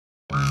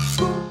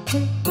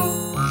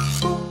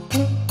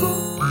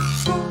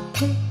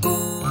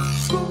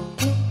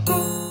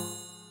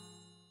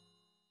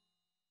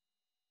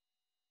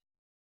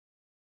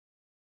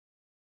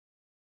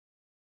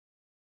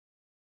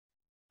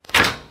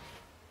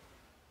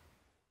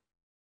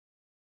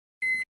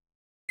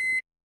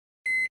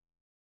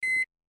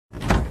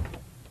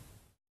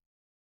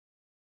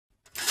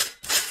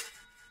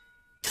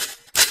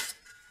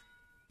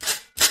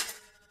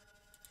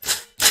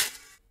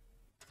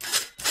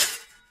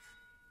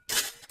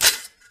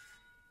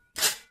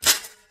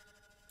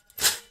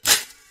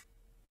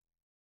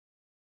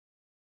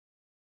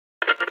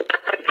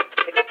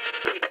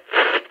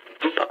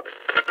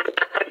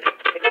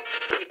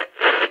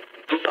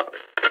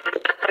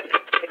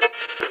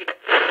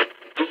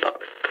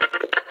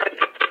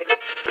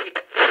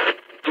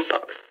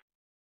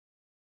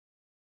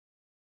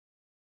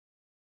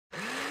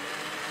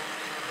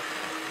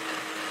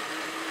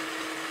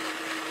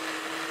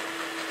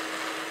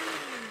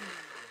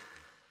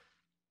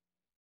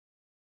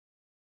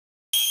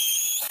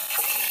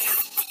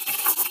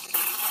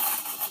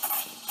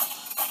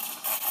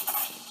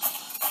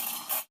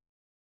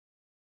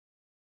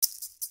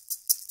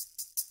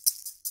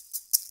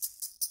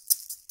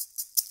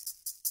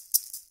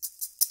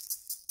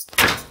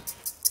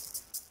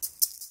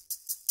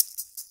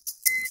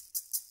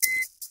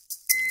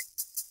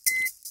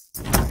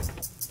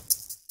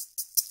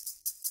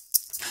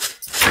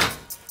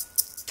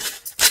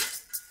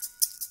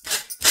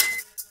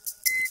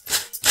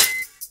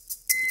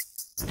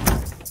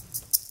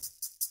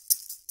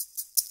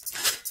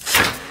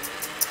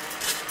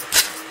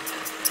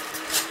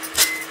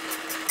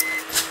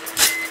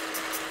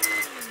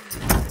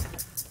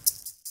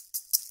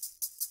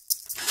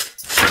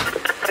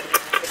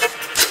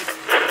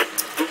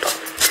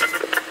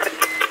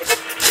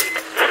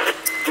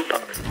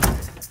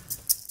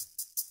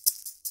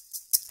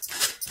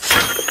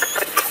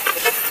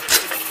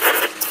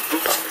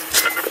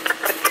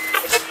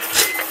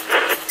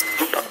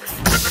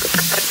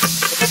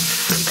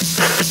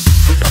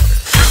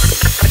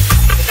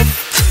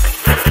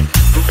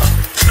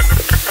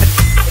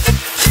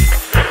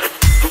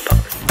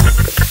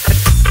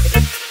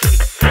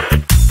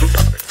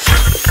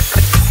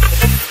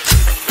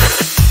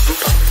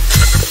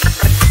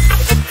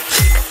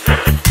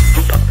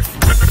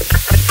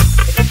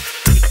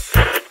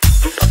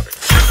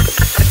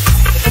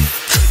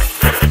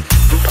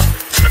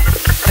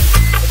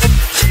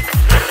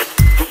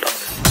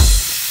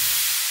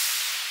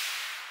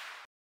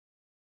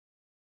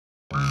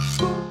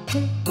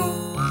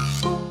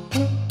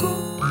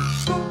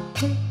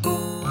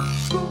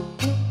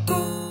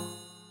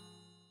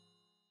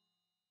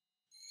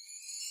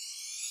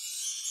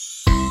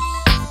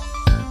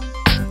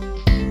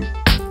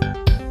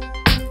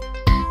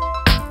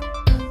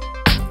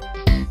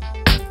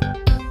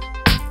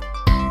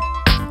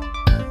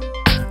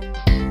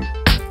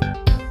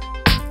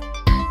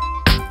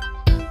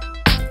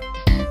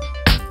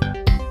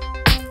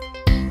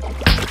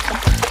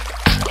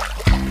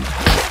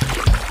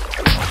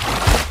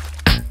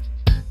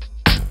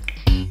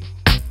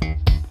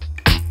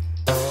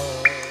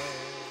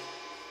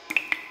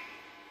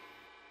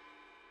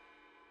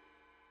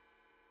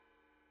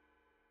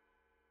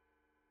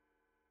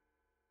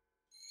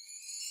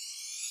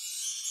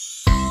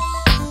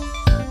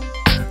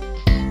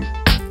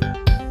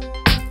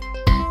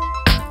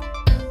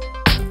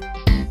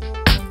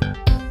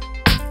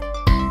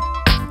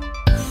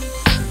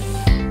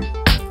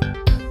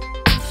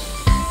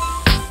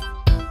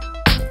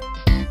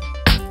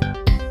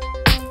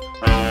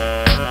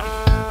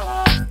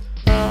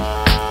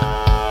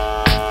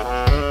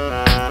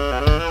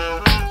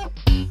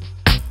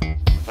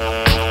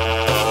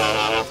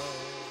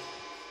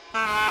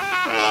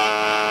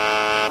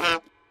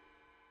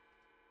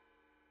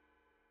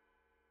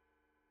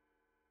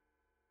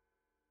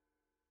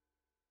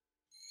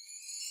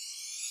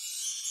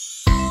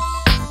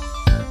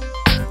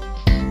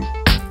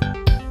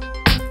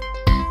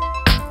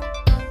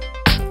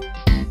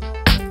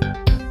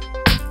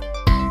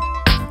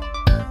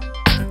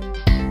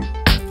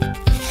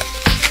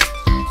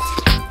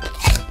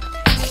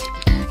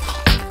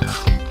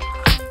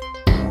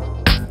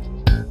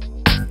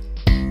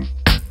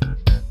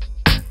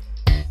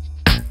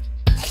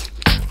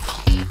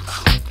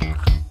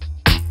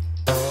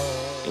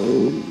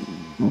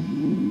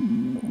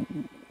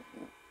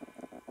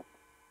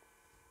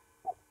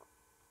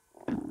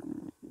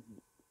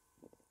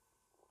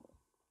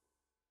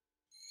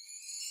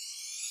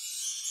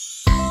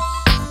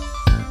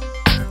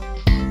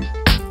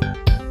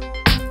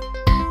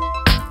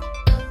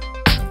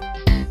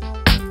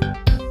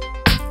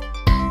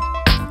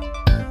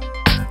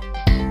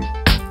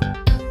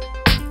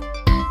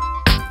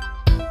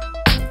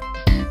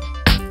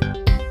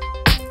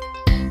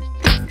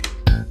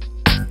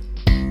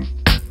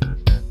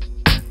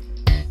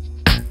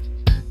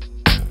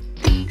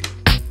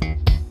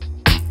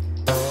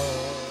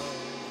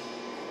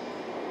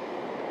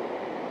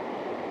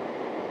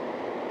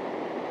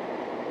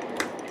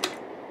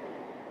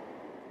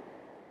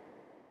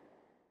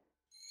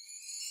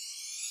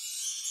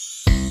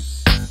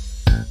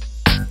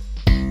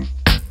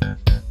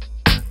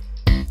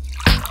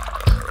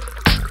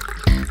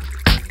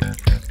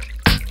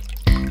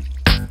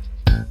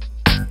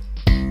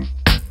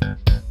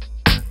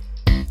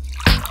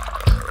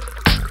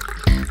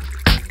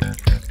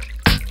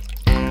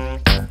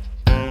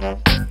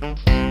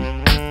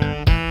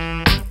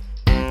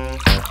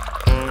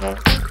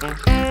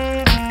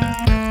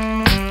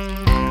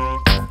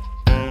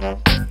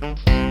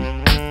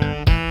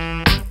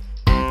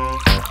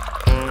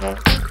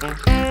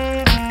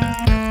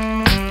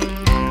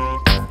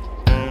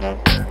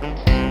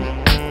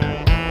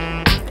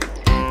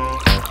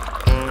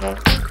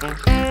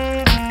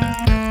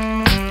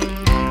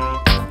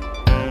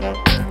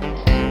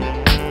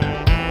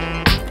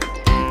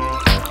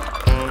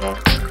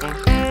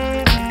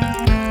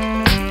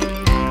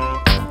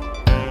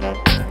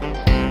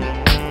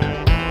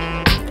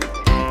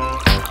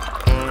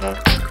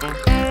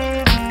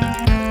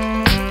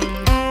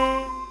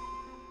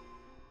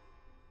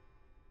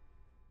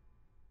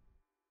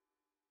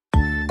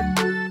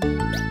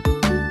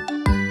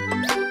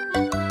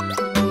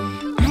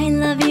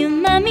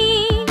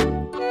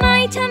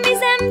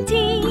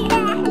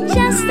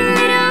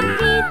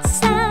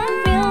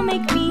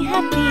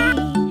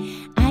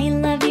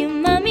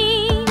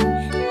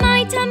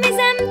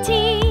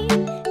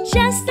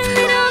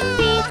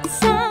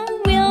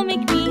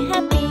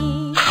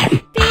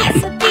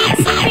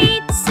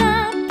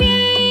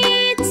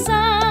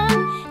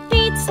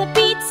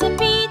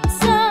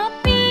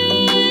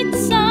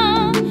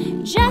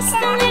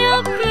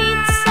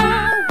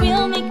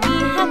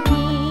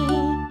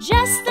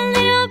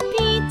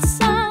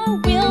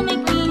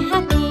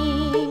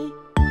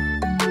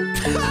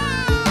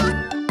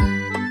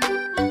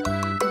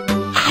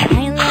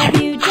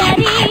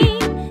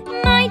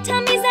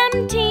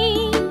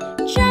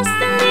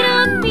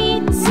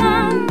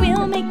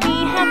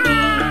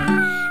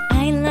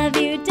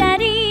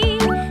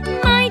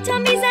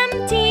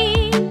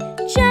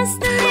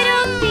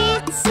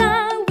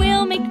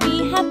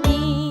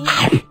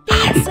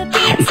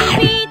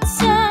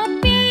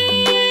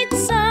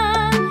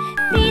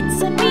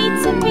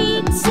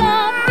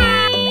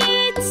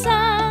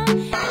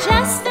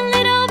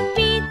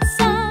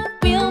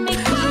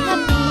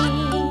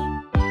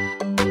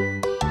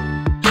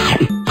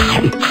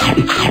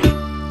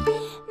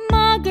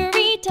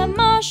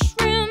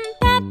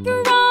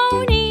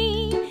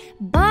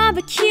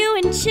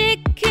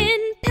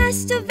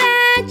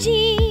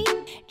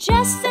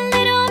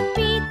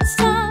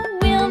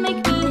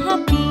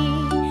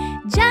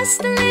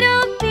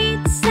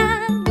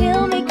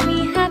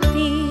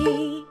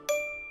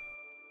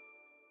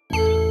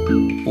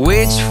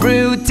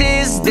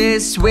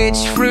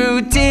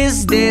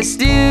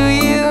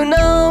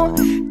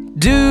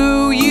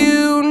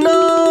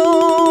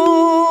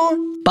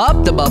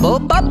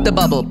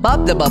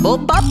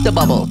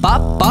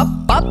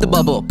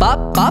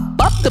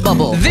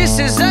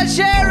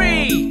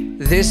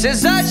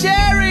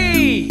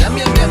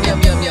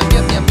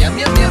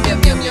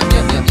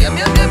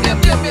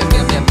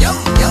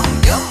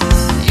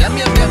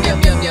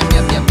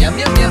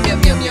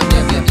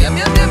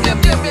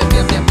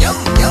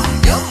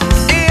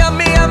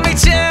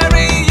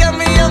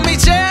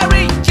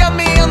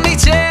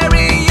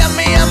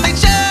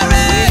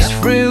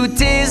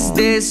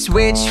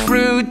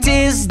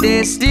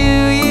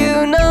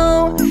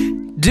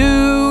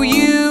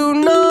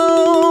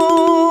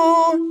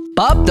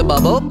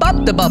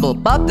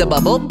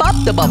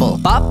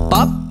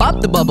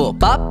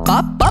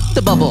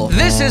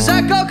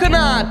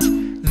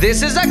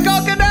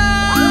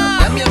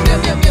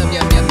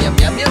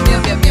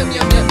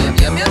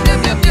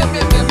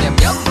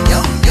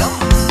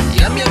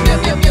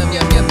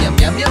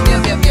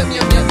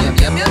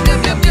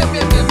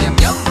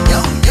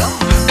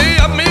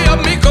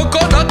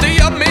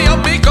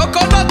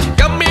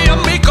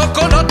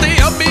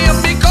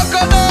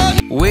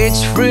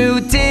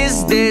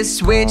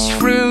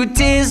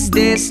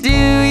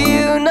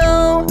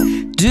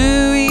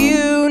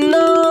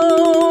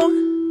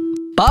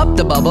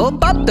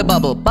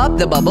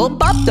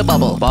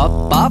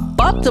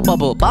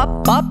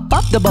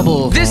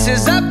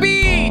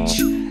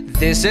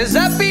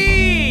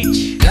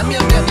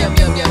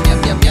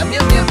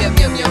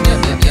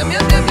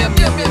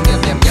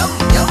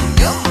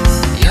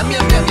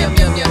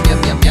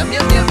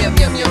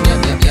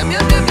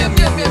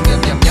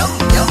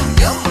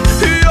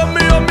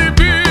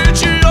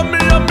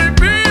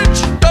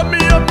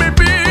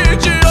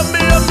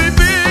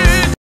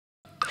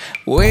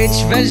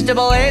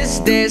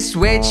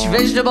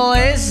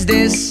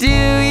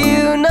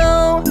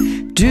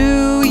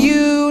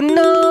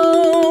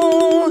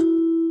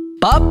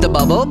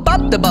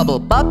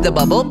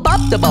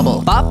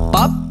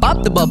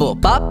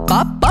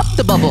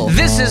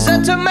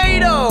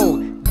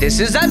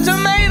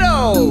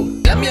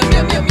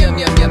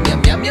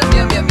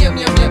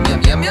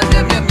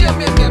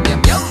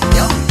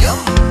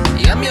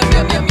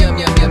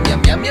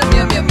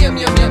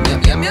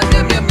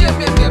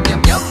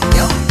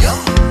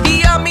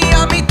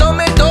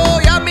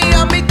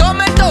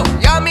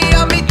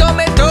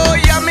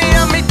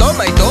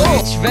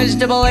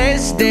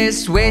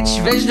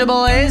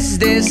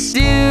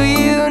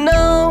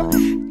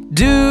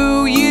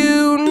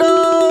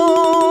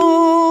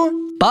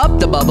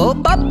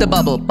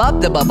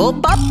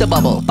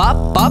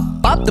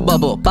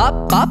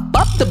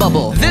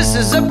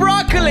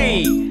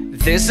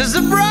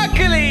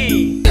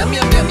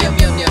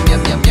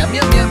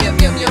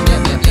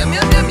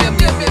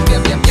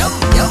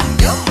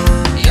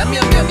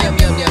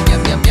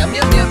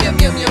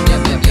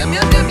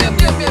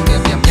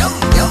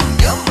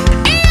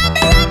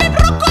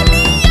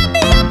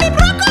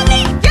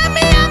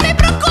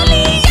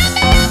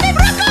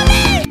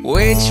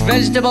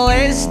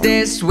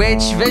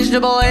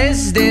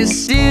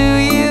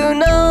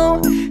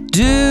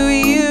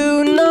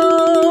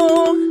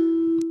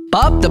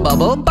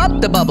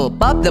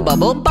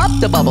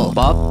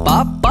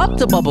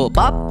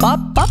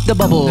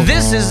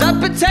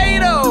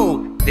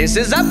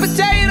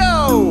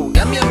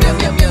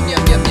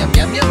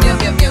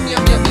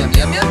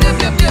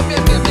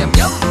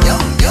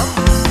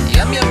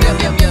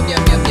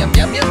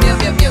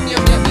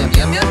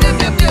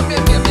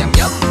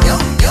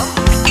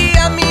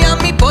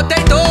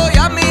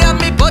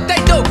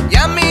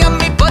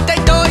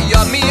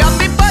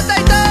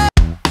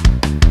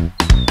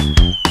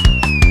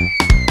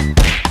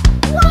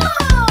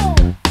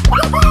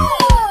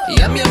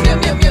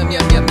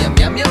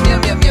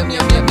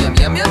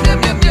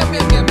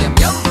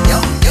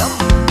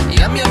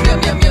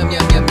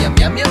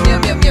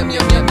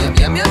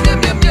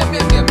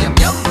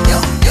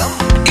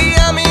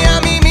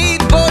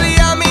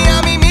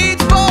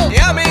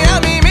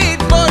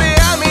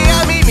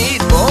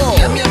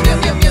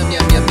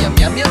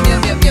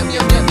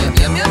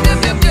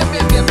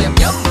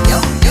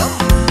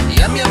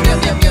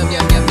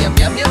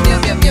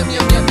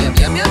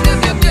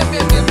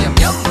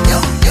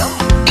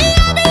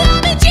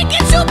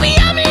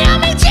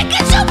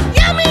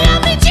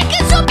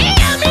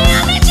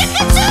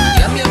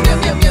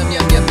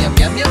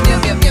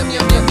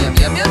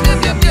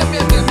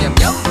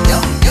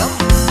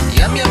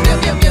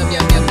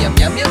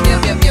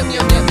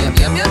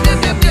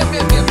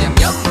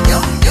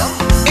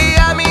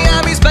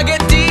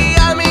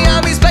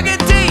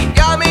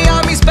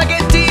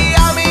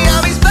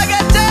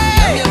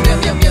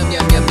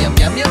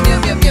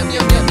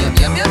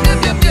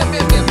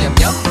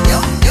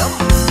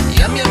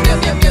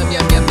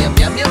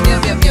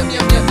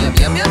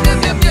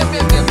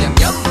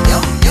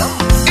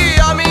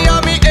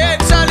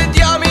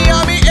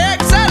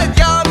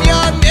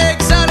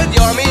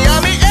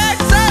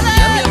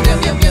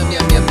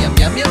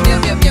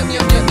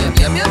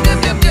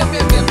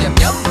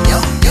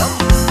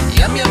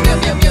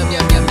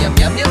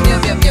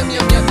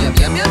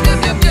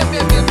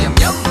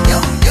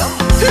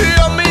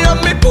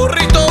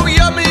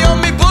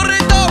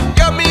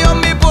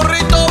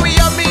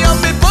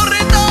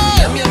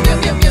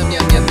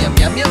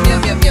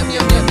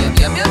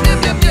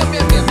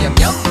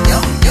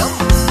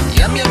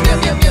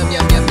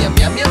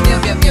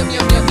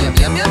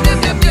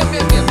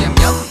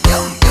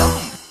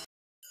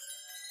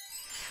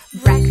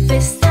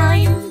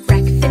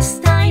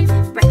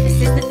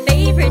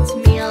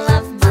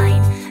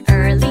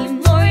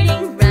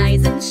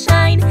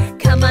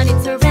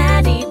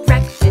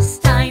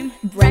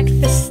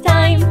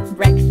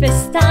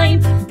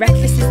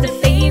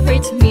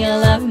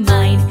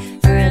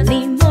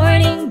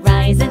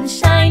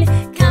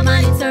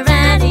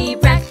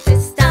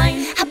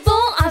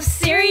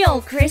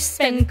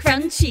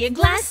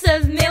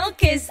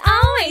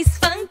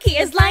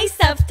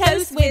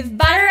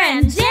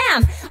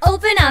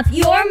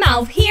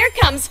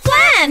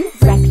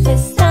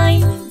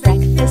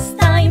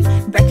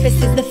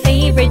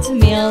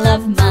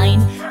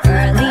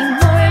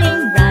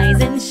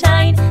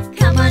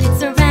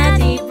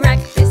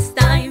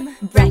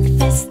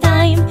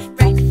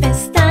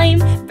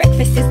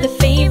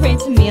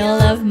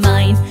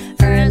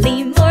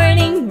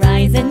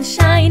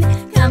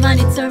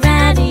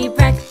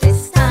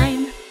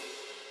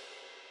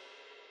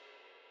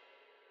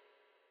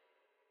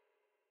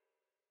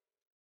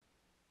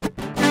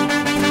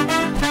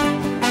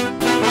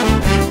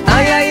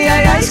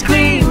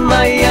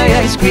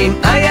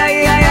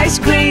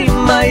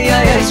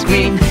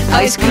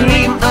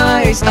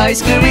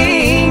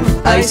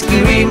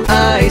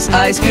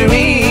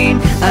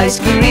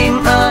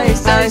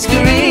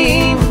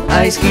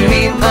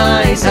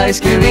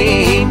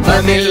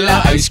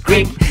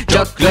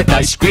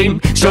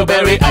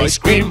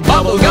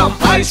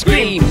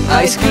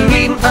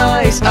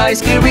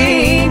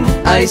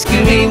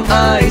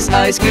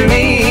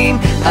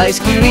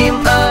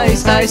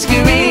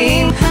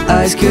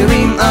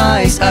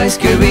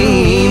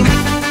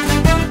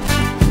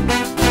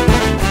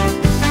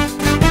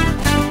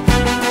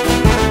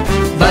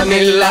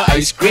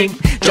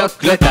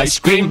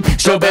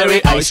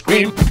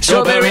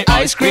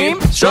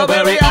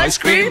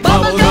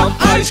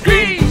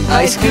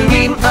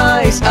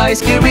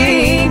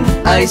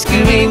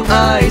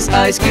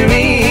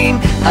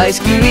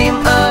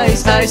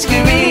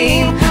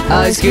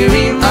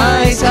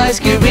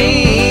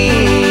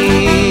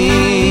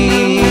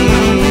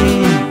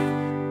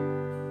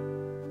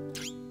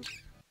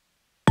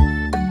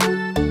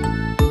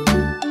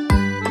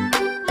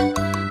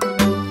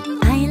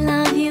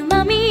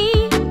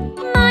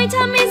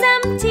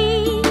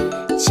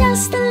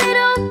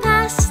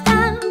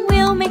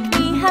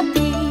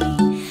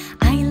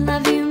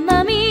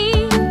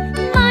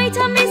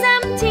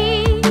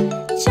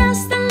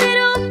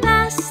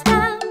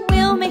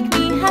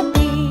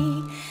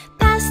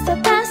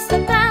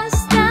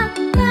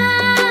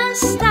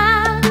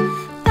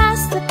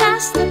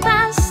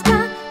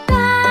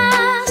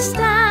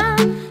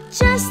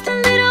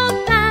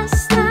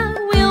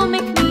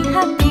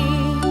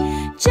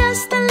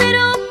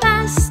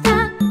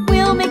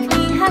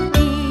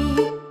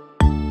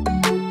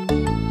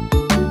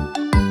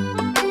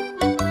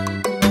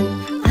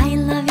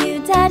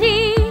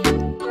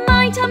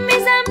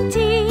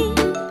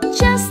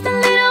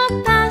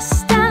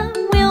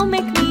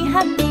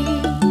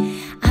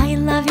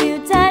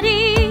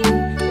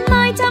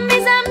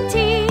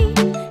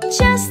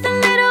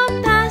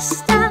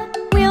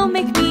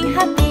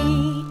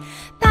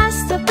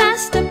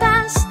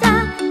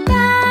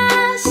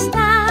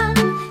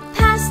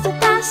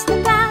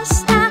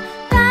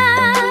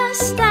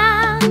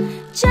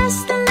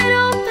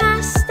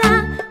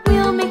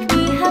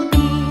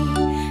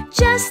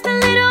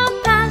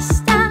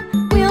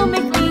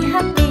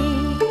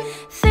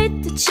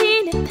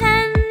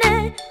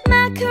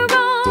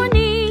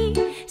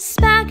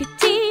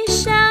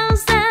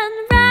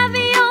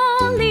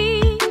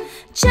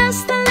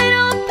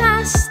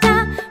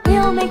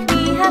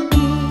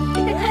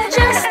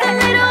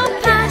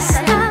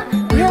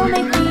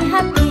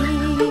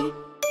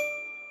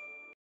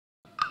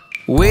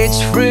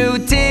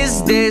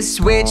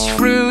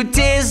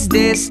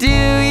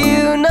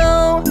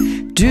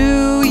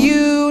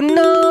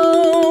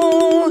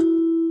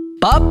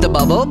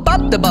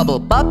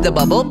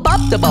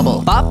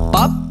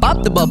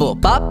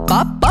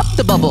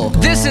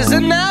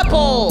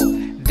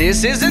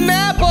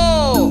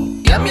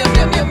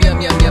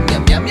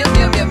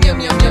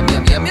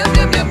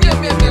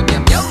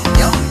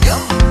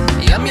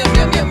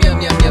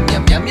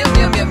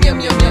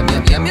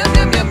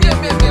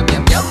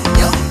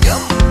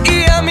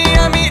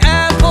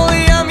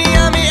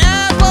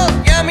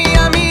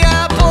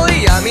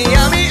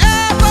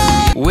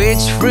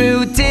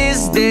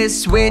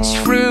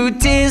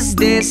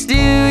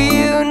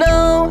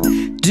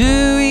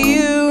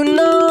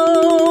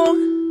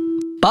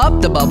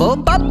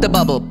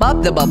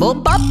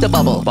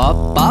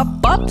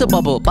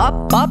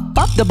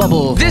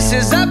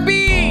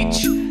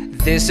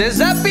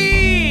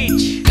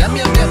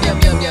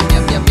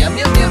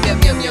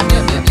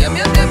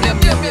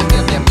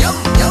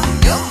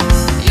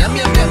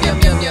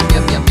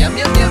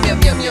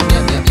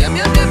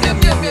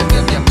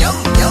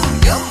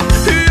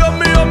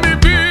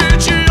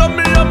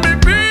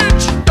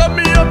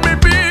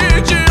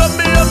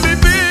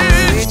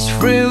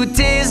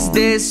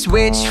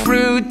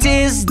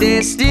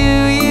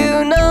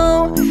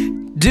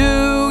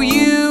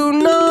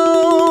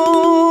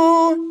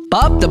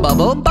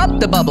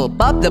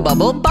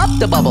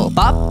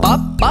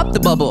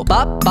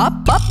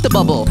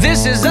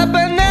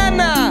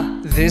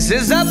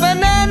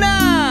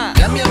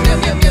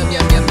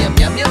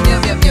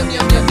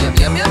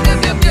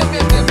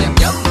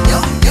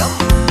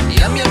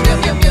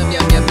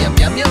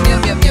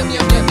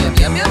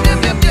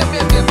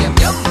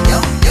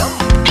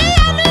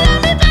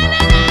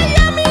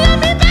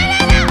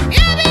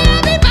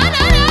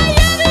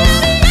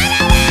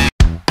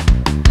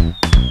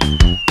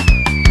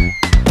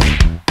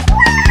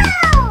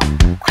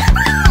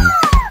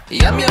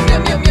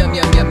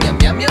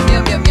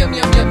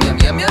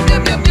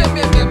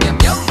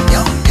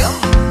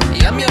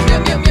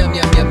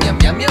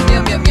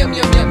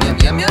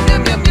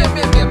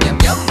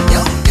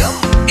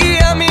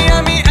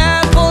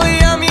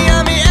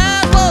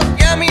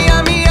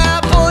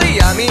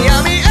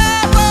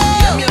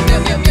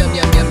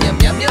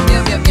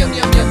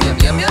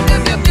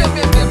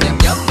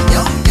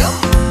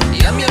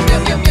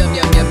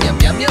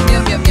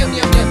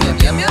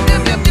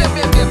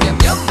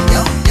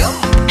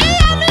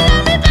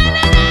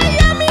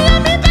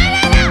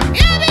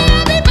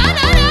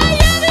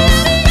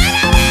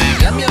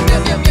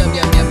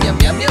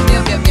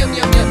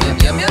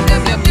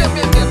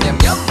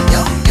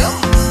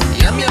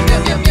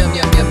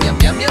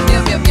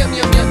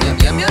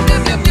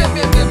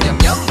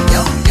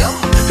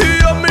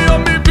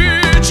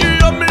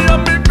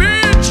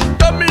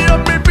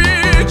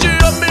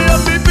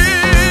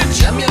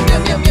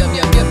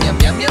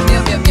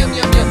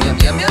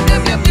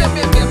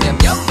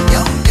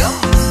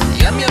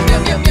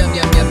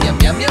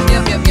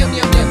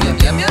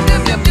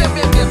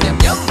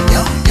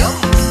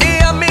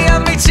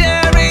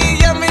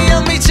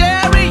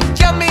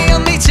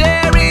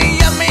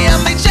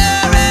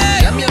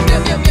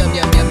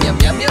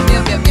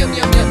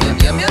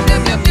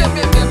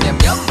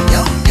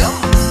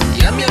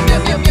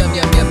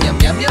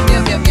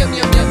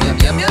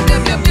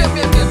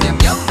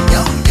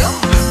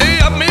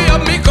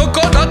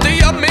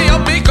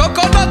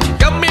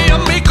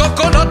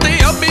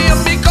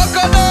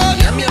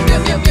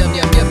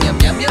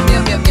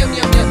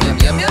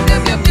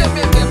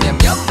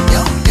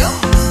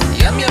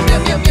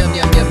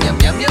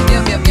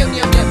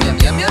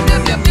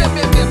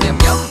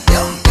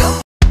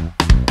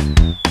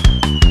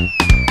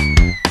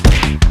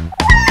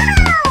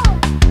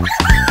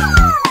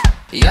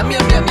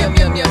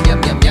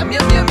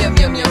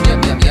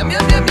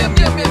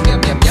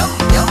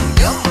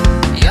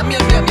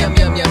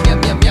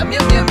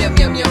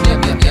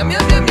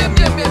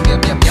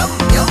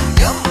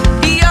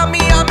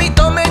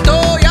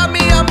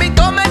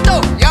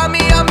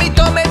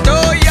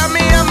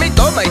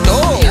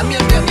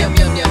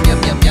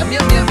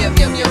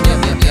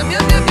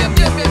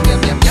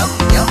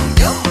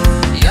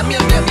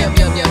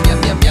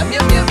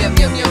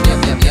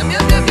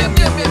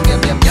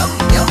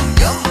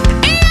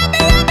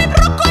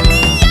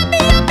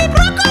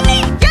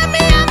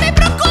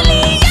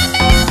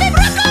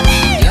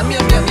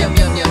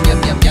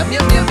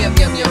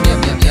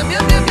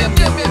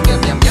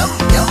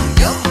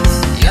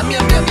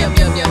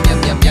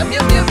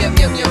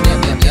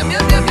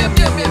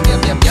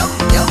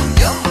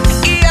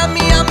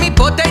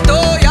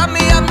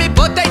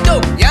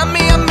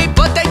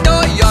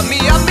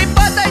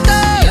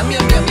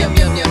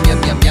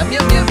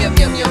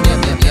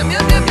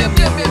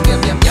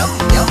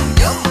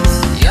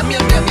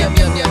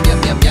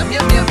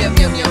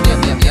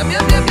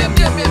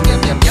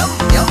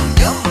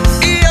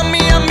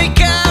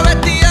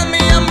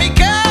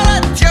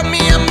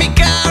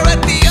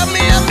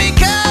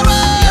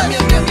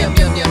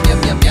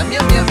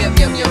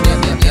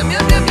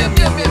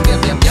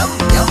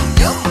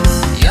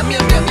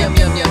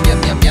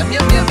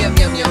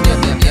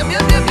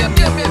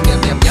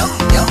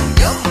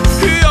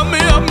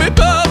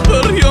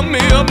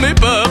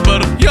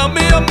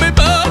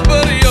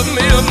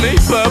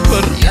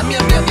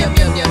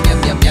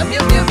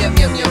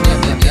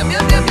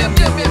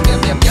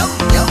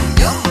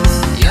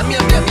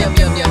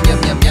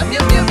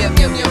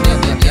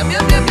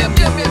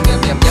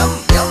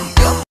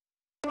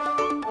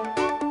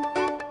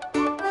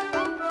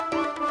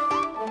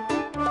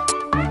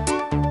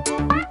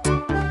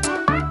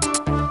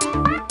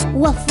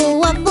Waffle,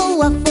 waffle,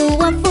 waffle,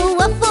 waffle,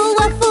 waffle,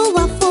 waffle,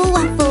 waffle,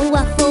 waffle,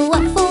 waffle,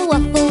 waffle,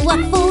 waffle,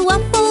 waffle,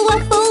 waffle,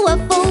 waffle,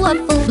 waffle,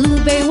 waffle.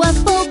 Blueberry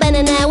waffle,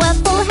 banana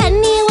waffle,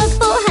 honey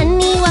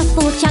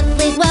waffle,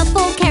 chocolate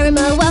waffle,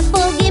 caramel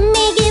waffle.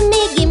 Gimme,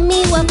 gimme,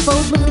 gimme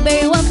waffle.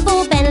 Blueberry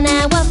waffle,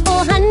 banana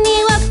waffle, honey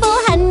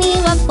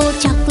waffle,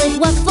 chocolate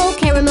waffle,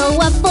 caramel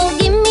waffle.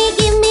 Gimme,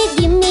 gimme,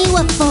 gimme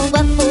waffle,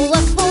 waffle,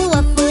 waffle,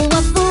 waffle,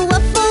 waffle,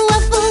 waffle,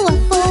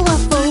 waffle,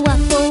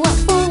 waffle,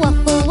 waffle, waffle,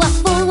 waffle, waffle,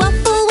 waffle,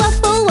 waffle,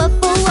 waffle,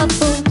 waffle,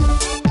 waffle.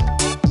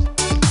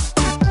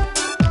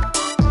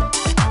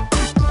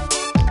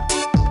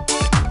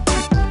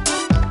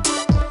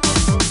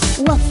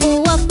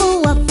 Waffle,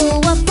 waffle, waffle,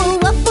 waffle,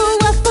 waffle,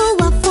 waffle,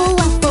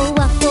 waffle,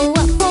 waffle,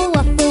 waffle,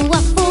 waffle, waffle,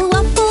 waffle,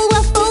 waffle,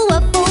 waffle,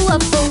 waffle,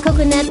 waffle.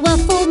 Coconut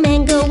waffle,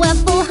 mango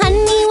waffle,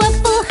 honey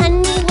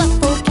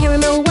waffle,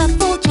 caramel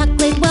waffle,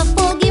 chocolate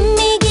waffle.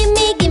 Gimme,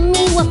 gimme,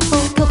 gimme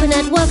waffle.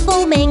 Coconut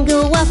waffle,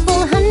 mango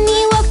waffle,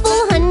 honey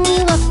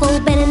waffle,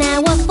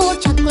 banana waffle,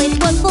 chocolate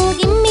waffle.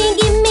 Gimme,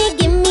 gimme,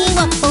 gimme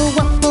waffle.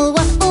 Waffle,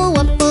 waffle,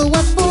 waffle,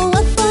 waffle,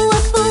 waffle, waffle,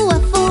 waffle,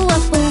 waffle,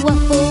 waffle, waffle,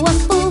 waffle,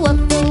 waffle,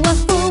 waffle,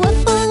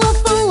 waffle,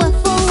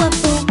 waffle,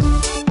 waffle.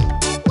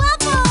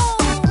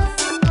 Waffles!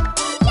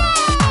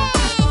 Yay!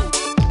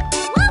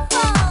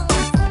 Waffles! Woohoo!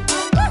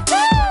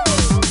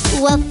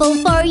 Waffle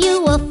for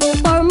you, waffle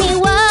for me,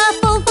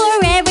 waffle for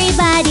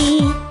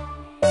everybody.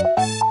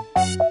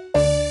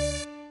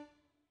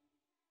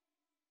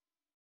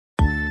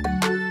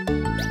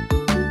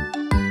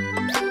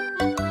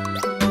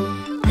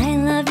 I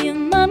love you,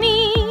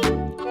 Mommy.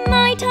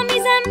 My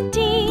tummy's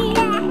empty.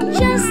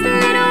 Just a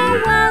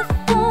little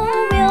waffle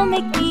will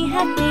make me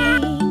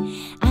happy.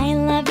 I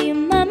love you,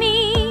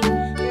 Mommy.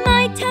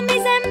 My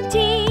tummy's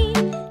empty.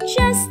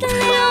 Just a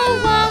little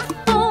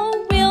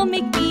waffle will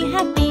make me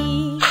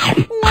happy.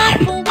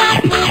 Waffle,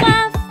 waffle,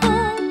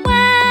 waffle,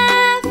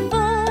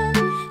 waffle,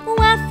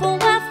 waffle,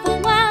 waffle,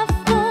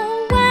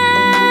 waffle,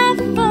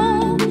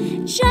 waffle.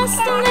 Just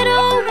a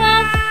little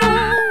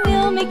waffle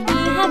will make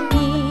me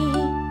happy.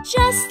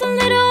 Just a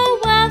little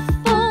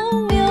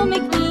waffle will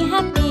make me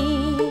happy.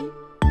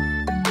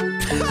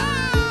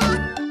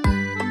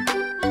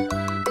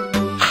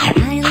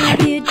 I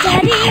love you,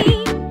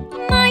 Daddy.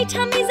 My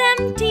tummy's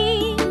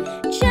empty.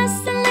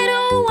 Just a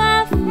little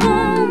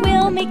waffle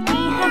will make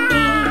me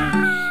happy.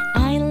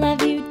 I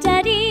love you,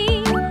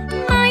 Daddy.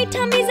 My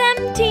tummy's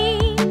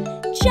empty.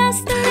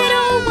 Just a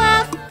little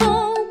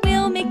waffle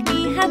will make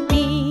me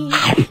happy.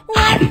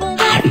 Waffle,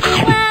 waffle,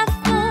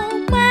 waffle,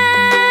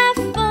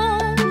 waffle,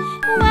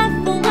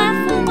 waffle,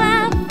 waffle,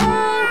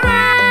 waffle,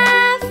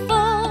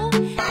 waffle.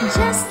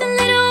 Just a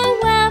little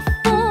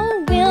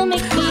waffle will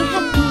make me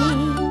happy.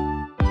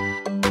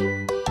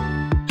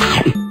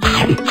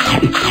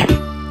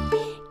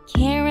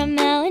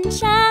 Caramel and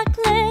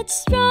chocolate,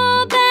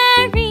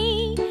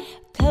 strawberry,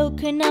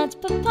 coconut,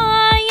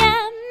 papaya,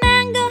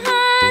 mango,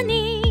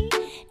 honey.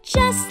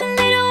 Just a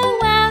little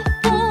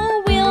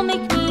waffle will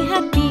make me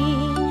happy.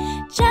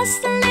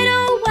 Just a little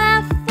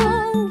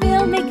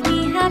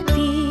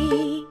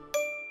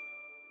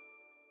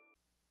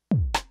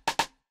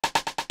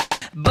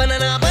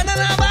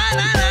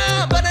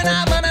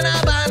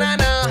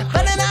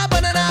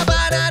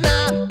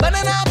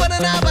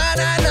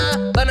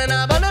banana,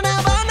 banana, banana,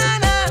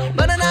 banana,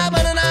 banana,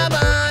 banana,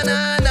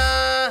 banana.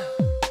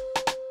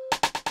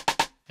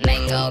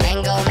 Mango,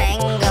 mango,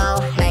 mango,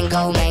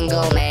 mango,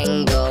 mango,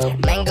 mango,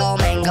 mango,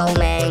 mango,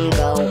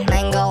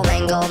 mango,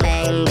 mango,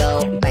 mango,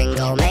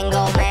 mango,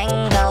 mango,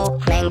 mango,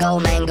 mango, mango,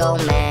 mango,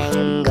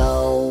 mango.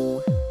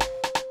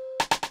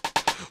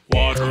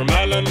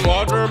 Watermelon,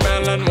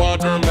 watermelon,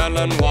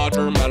 watermelon,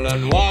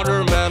 watermelon,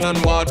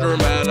 watermelon,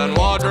 watermelon,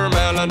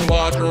 watermelon,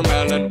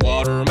 watermelon,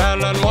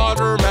 watermelon,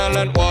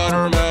 watermelon,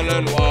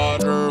 watermelon,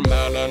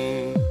 watermelon.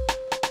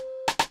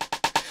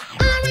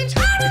 Orange,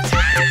 orange,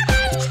 orange,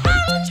 orange,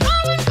 orange,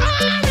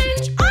 orange,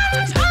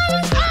 orange, orange, orange,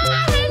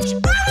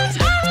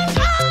 orange,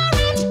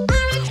 orange,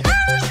 orange,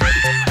 orange,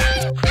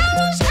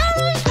 orange,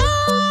 orange,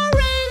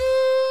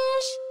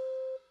 orange.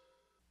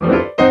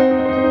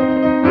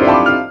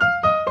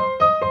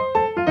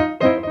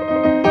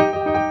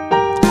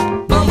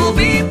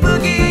 Bumblebee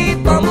boogie,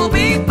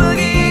 bumblebee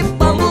boogie,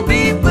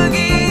 bumblebee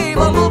boogie,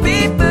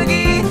 bumblebee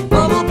boogie,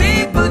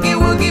 bumblebee boogie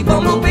woogie,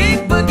 bumblebee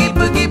boogie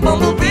boogie,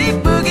 bumblebee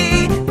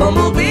boogie,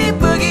 bumblebee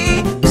boogie,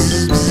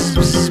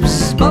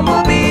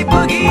 bumblebee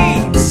boogie,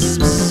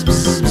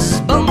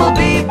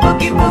 bumblebee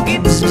boogie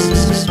woogie,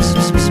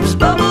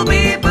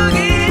 bumblebee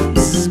boogie,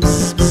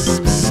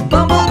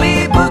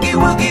 bumblebee boogie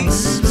woogie,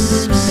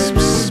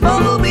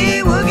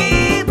 bumblebee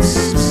woogie,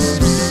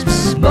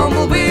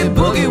 bumblebee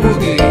boogie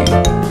woogie.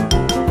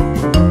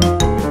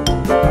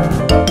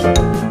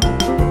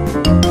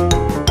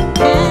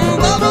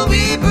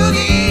 Bumblebee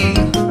boogie,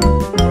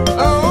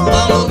 oh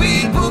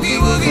bumblebee boogie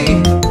woogie,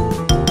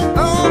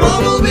 oh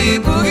bumblebee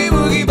boogie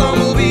woogie,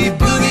 bumblebee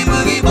boogie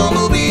boogie,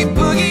 bumblebee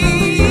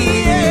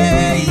boogie,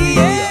 yeah,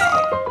 yeah.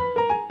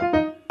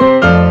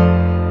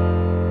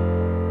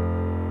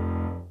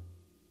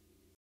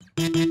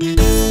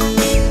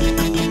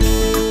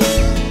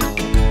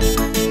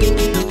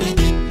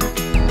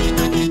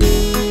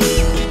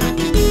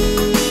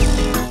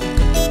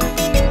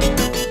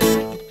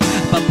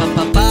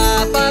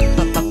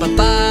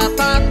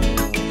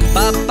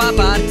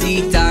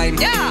 Party time,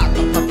 yeah.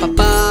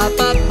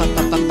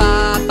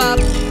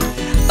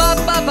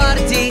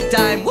 Party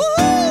time, woo!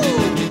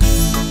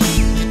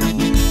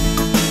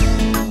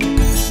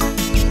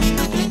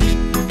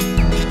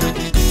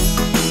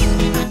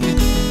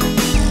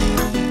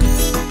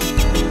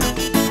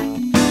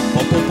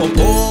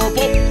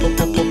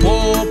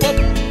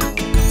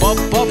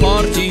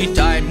 Party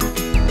time.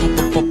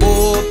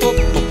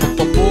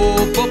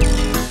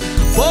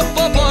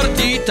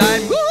 Party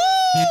time. Woo!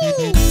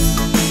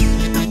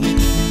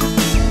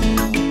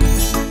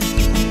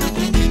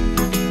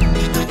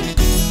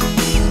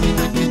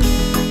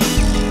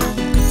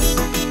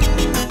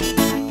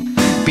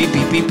 Beep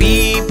beep beep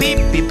beep beep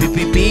beep beep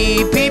beep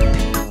beep beep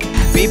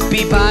beep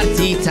beep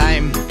party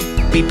time.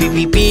 Beep beep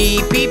beep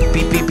beep beep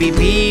beep beep beep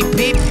beep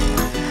beep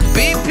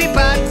beep beep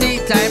party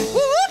time.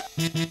 Woo!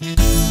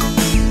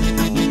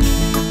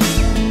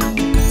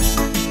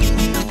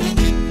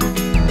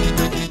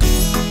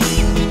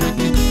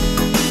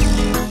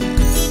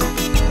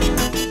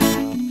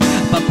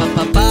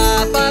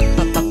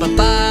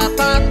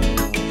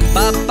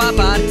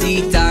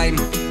 Party time.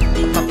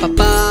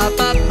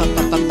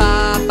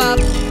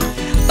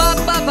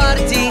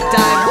 Party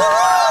time. Woo!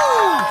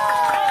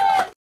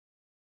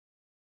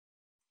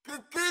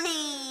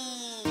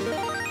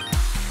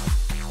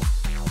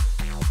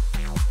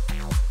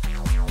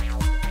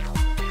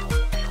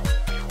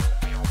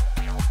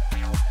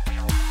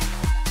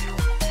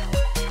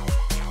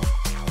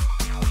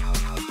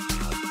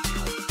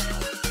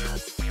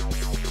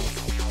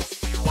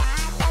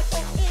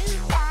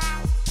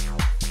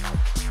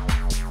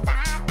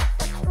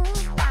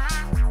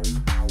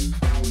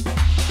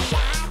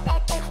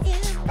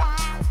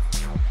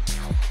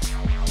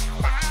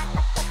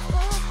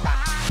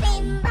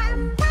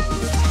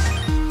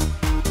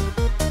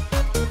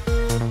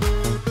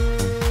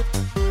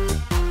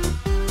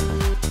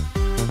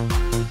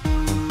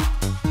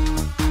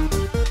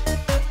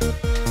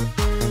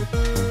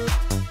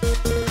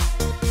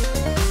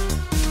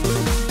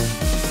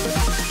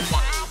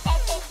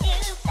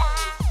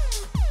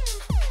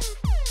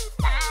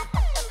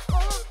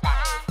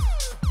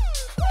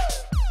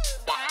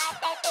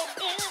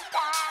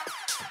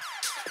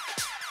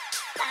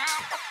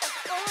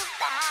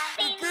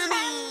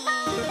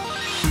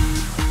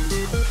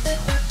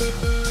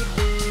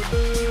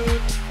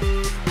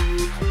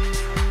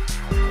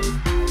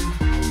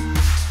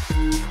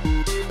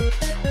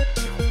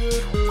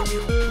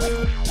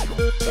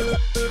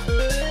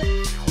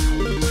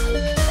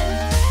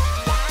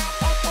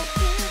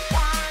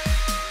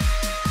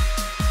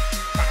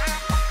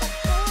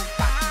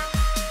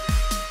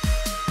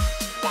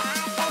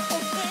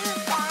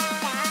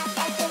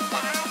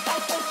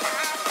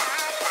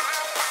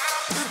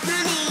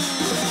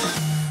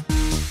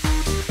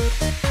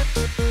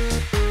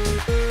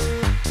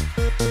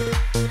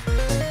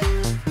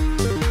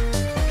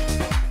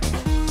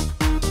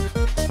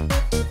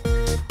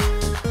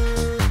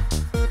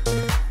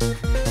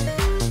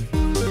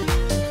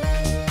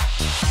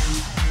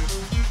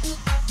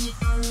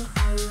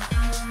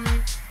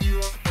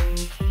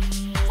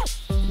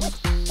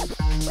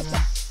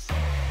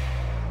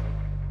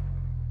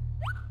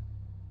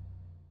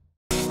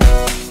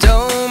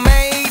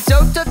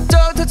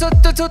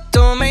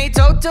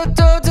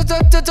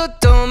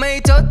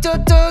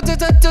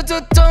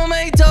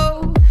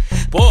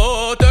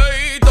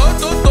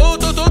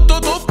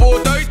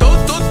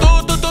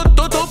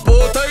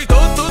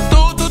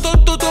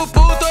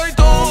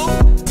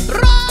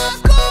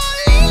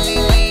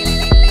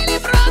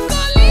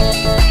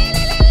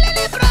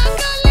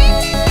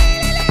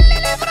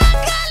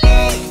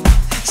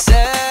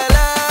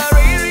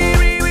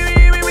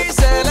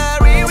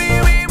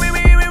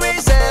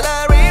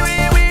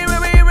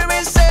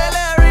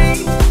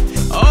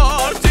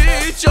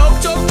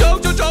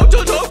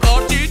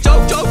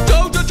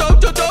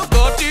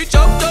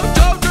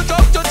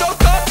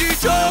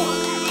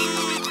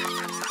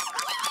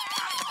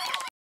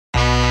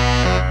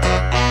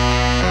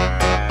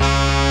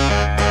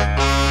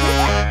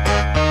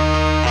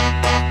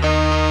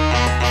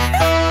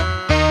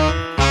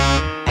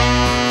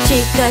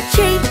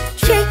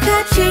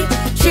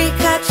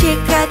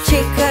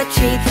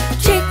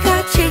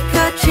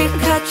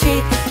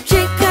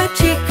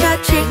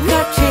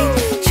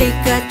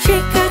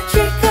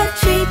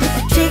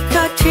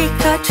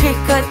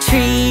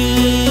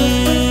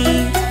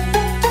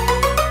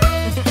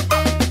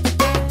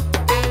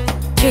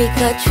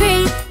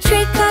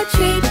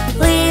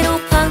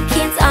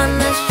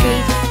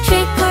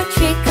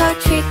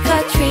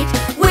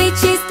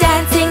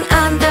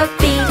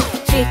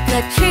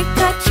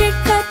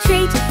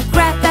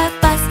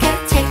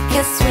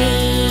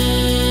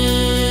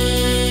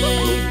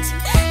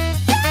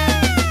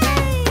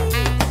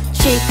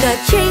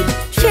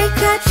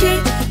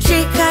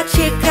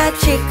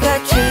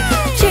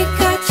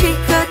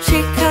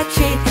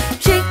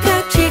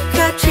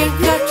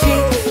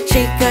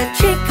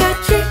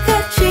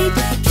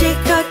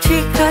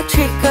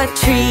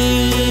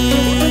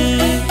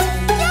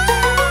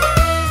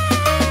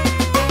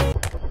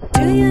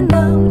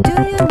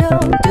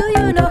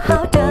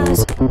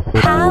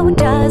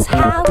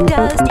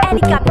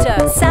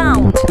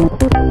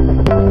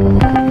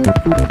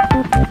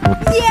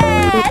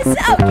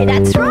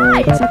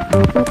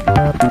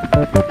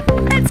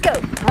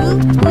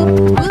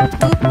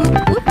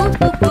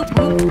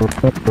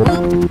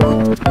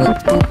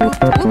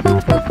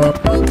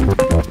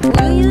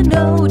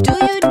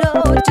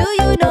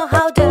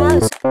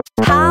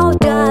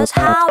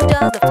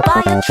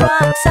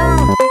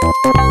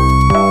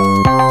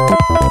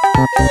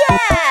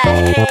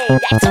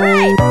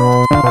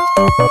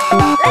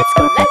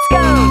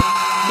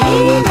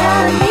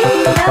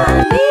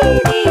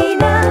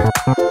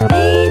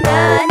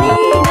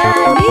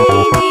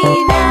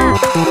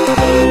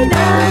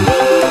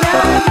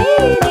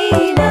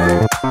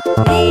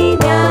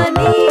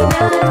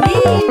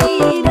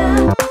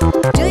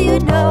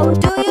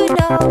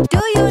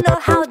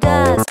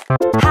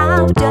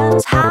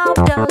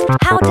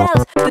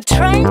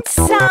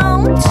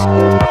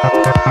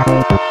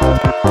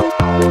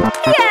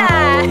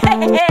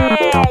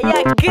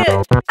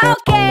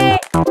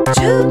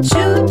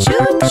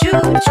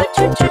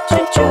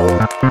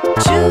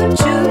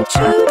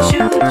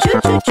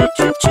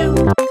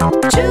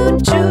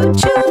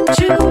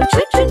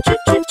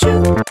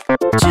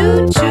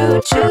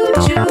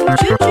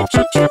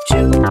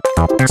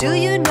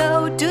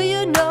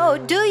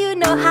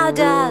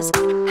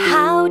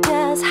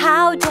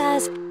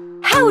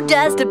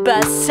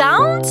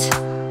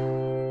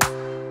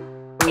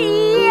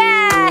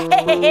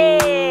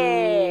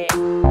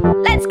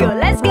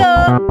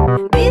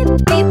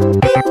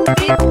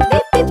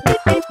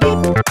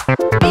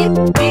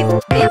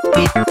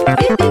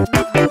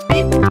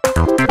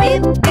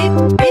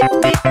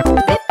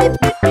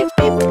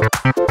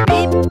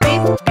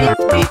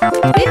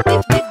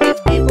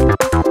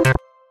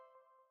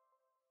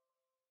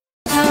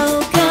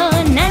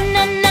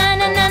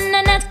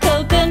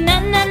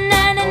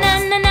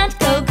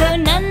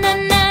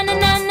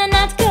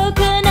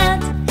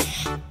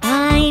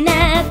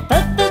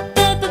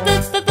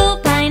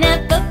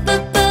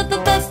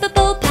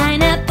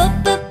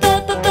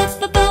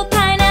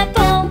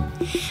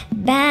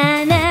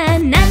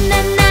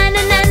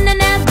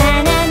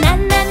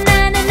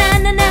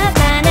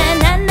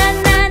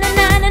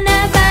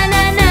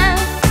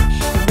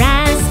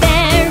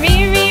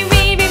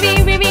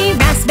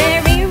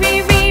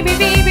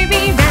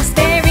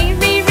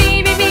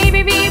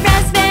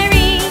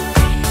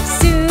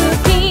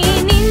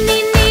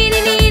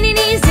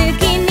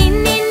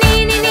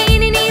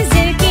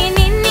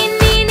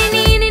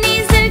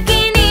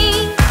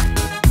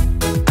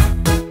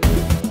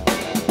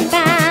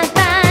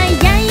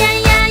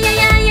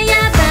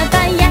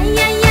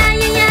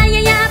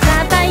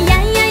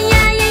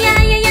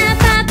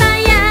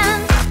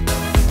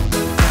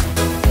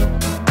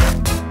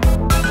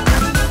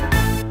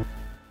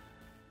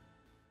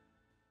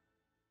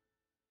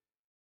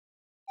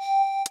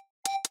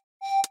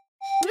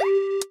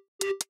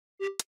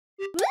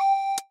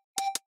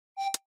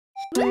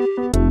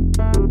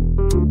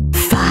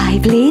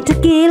 Five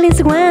little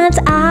gillies went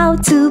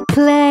out to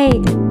play,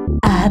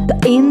 up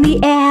in the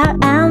air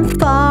and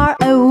far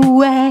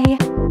away.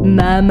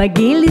 Mama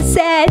Gilly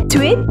said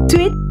tweet,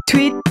 tweet,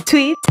 tweet,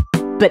 tweet.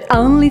 but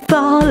only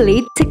 4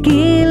 little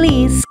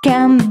gillies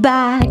came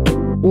back.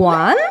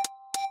 1,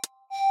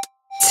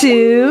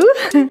 2,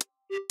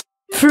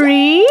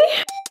 3,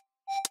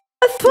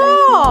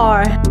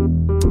 4.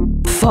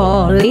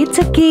 4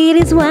 little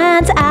gillies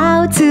went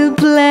out to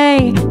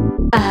play,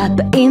 up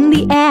in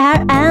the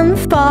air and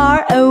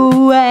far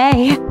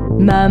away.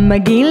 Mama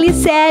Gilly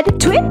said,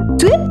 "Tweet,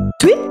 tweet,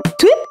 tweet,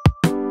 tweet,"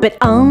 but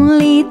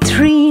only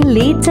 3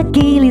 little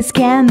gillies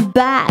came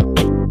back.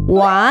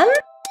 1,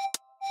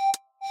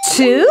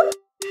 2,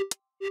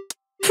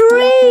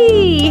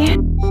 3.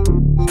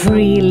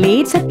 3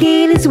 little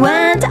gillies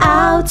went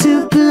out to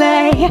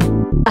play,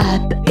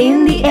 up in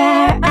the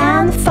air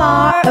and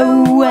far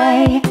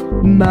away.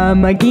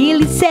 Mama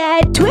Gilly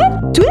said, "Tweet,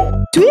 tweet,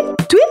 tweet,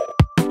 tweet,"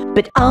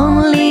 but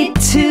only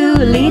 2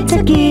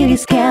 little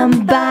gillies came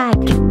back.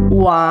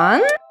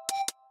 1,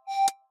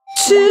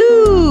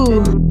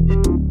 2.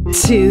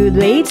 2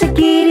 little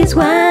gillies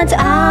went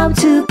out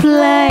to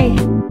play,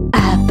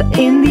 up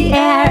in the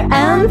air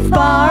and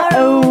far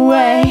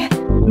away.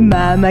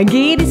 Mama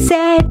Gilly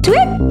said,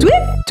 "Tweet,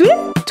 tweet, tweet,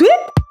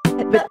 tweet,"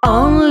 but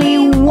only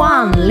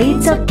 1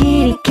 little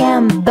gilly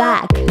came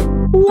back.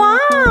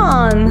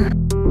 1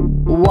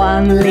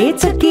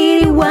 little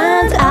gilly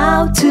went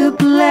out to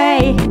play,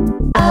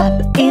 up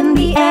in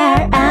the air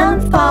and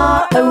far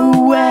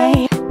away.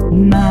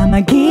 Mama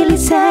Gilly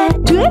said,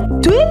 "Tweet,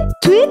 tweet,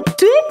 tweet,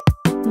 tweet,"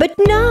 but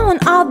none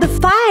of the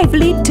 5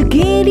 little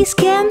gillies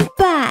came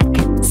back.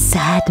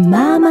 Sad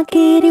Mama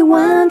Gilly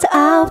went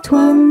out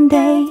one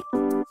day,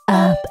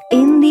 up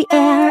in the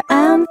air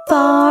and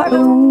far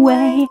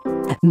away.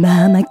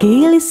 Mama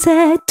Gilly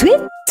said,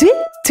 "Tweet,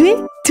 tweet, tweet,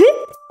 tweet,"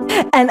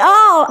 and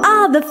all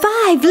of the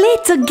 5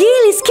 little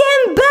gillies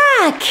came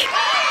back.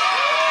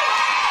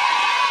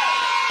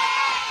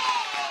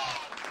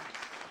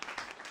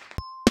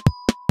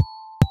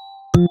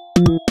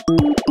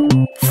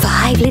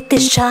 5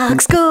 little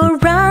sharks go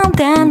round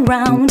and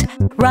round,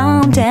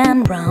 round and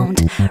round,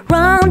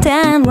 round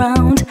and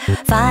round.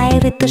 5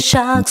 little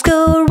sharks go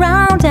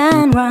round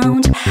and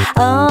round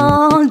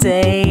all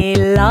day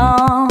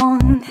long.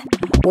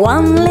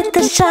 1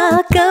 little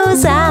shark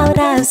goes out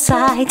of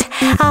sight,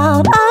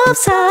 out of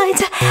sight,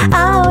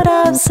 out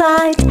of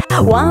sight.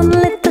 1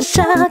 little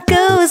shark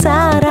goes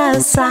out of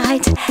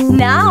sight.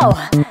 Now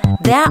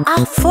there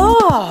are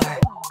 4.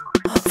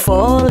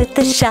 4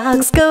 little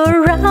sharks go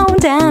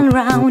round and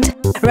round,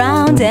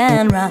 round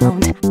and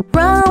round,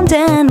 round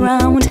and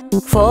round.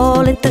 4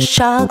 little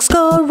sharks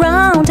go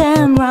round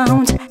and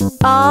round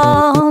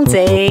all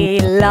day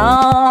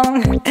long.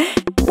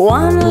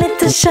 1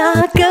 little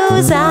shark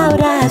goes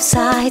out of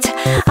sight,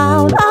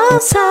 out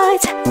of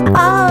sight,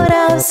 out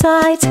of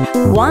sight.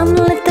 1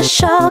 little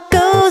shark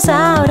goes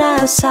out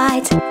of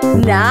sight.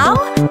 Now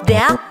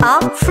there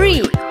are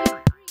 3.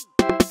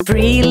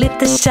 3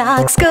 little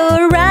sharks go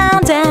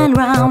round and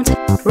round,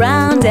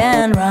 round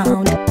and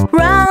round,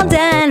 round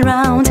and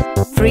round.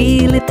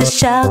 3 little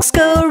sharks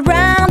go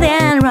round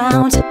and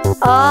round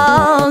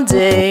all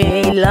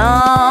day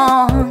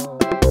long.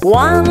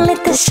 1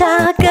 little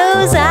shark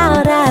goes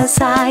out of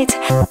sight,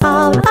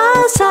 out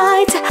of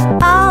sight,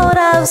 out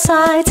of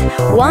sight.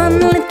 1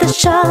 little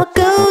shark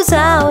goes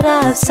out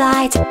of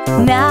sight.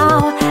 Now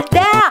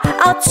there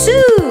are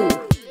 2.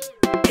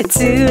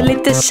 2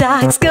 little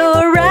sharks go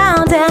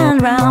round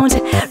and round,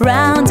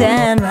 round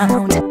and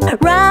round,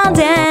 round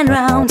and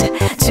round.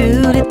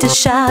 2 little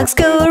sharks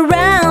go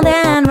round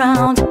and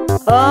round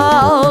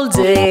all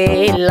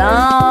day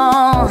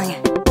long.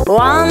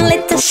 1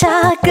 little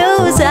shark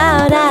goes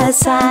out of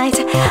sight,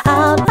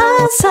 out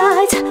of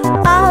sight,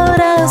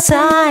 out of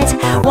sight.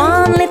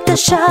 1 little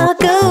shark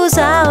goes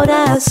out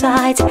of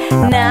sight.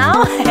 Now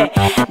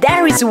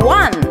there is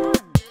 1.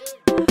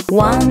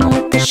 1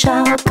 little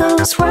shark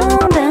goes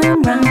round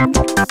and round,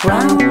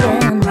 round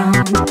and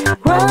round,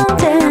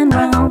 round and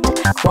round.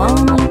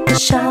 1 little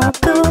shark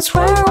goes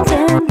round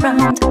and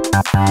round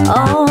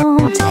all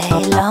day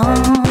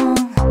long.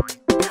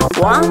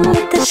 1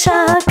 little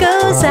shark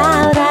goes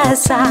out of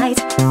sight,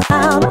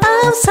 out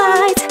of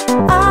sight,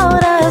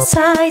 out of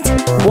sight.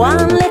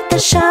 1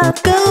 little shark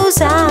goes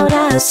out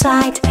of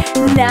sight.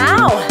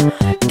 Now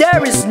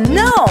there is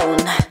none.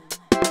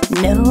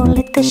 No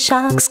little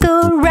sharks go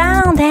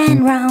round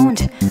and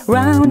round,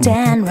 round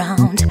and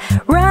round,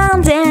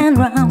 round and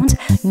round.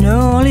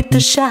 No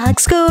little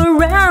sharks go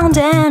round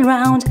and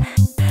round.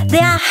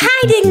 They are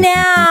hiding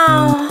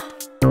now.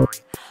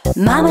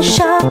 Mama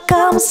shark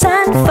comes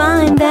and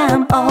find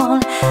them all,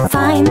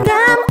 find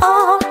them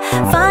all,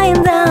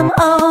 find them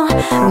all.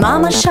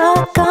 Mama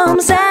shark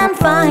comes and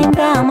find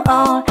them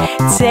all,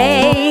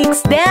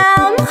 takes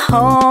them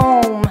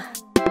home.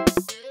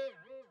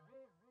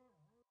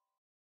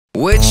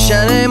 Which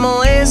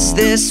animal is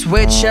this?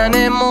 Which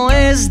animal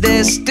is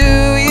this? Do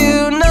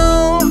you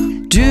know?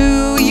 Do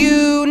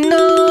you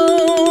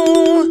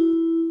know?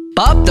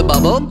 Pop the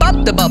bubble, pop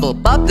the bubble,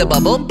 pop the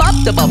bubble, pop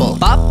the bubble,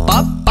 pop,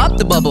 pop, pop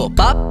the bubble,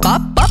 pop,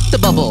 pop, pop the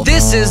bubble.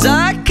 This is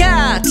a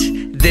cat.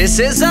 This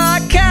is a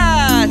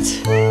cat.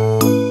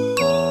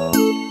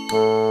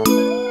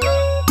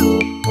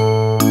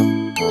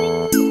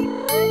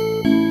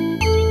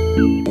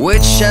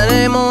 Which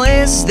animal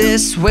is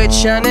this?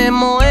 Which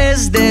animal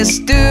is this?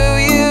 Do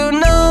you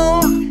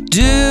know?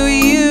 Do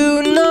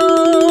you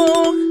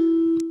know?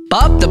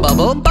 Pop the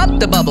bubble, pop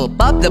the bubble,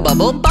 pop the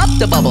bubble, pop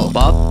the bubble,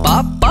 pop,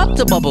 pop, pop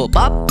the bubble,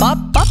 pop, pop,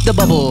 pop the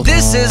bubble.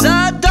 This is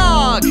a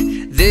dog.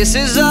 This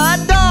is a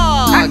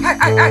dog.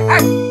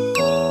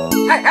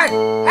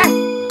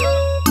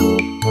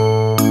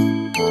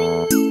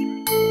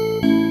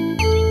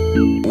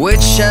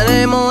 Which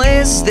animal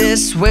is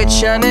this?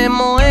 Which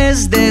animal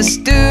is this?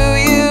 Do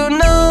you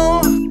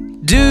know?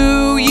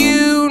 Do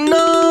you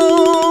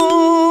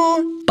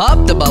know?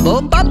 Pop the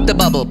bubble, pop the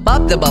bubble,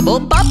 pop the bubble,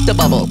 pop the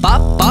bubble,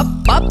 pop, pop,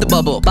 pop the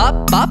bubble,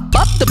 pop, pop,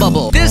 pop the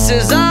bubble. This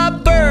is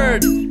a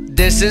bird.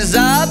 This is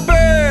a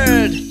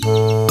bird.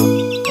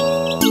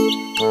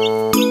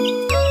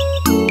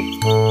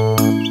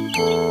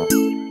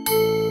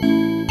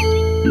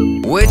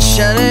 Which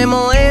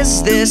animal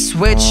is this?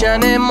 Which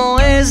animal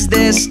is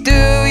this? Do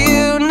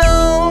you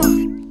know?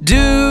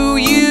 Do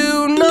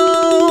you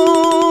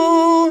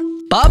know?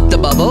 Pop the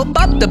bubble,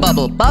 pop the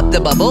bubble, pop the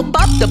bubble,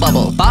 pop the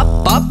bubble,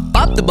 pop, pop,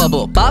 pop the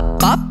bubble, pop,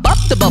 pop, pop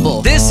the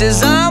bubble. This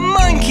is a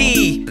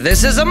monkey.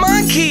 This is a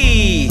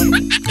monkey.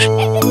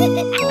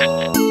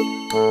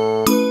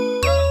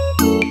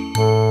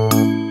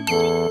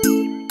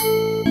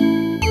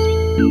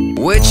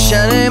 Which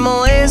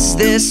animal is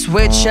this?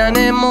 Which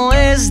animal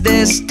is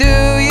this? Do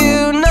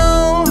you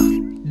know?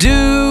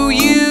 Do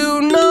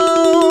you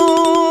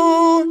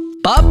know?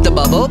 Pop the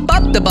bubble,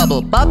 pop the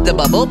bubble, pop the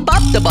bubble,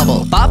 pop the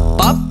bubble, pop,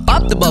 pop,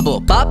 pop the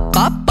bubble, pop,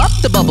 pop, pop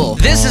the bubble.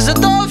 This is a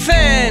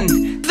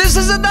dolphin. This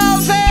is a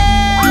dolphin.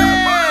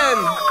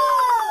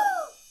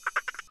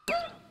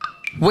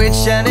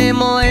 Which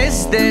animal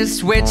is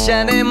this? Which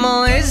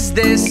animal is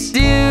this? Do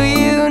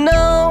you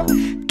know?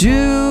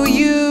 Do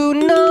you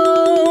know?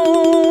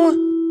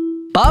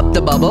 Pop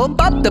the bubble,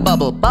 pop the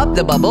bubble, pop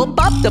the bubble,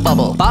 pop the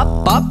bubble,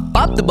 pop, pop,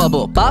 pop the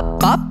bubble, pop,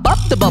 pop, pop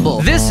the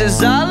bubble. This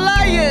is a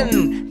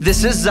lion.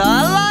 This is a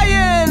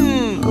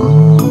lion.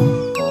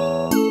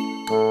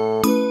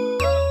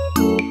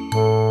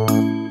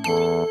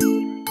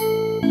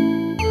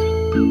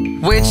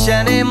 Which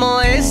animal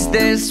is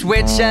this?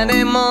 Which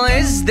animal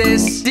is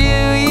this? Do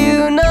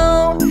you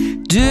know?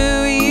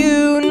 Do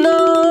you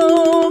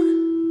know?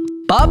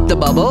 Pop the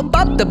bubble,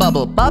 pop the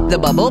bubble, pop the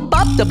bubble,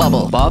 pop the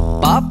bubble,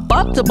 pop, pop,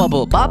 pop the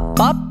bubble, pop,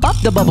 pop, pop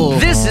the bubble.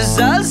 This is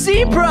a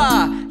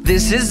zebra.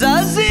 This is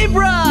a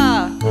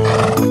zebra.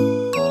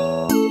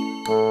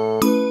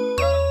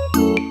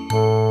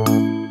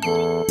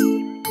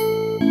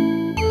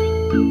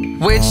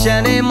 Which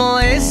animal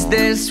is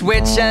this?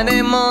 Which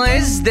animal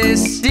is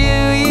this? Do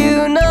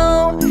you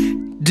know?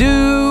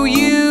 Do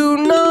you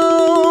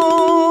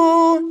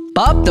know?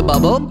 Pop the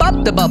bubble,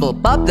 pop the bubble,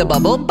 pop the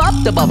bubble, pop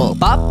the bubble,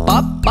 pop,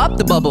 pop, pop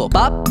the bubble,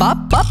 pop,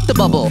 pop, pop the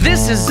bubble.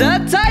 This is a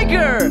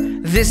tiger.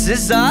 This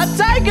is a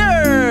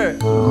tiger.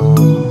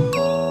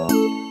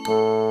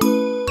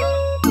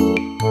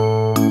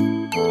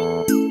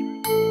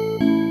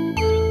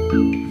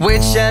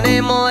 Which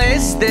animal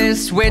is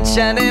this? Which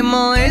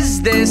animal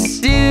is this?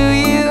 Do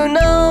you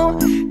know?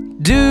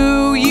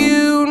 Do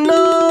you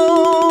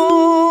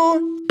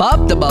know?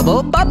 Pop the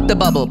bubble, pop the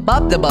bubble,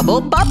 pop the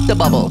bubble, pop the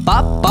bubble,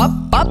 pop, pop,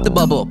 pop the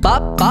bubble,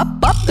 pop, pop,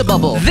 pop the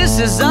bubble. This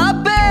is a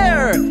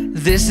bear.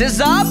 This is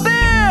a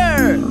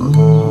bear.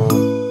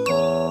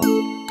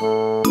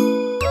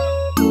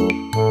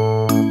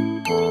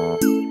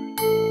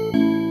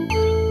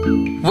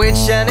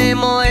 Which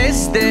animal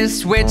is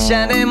this? Which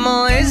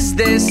animal is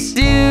this?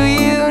 Do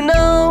you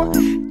know?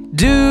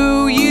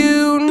 Do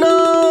you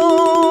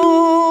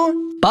know?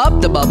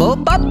 Pop the bubble,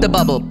 pop the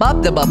bubble,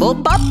 pop the bubble,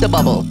 pop the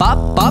bubble,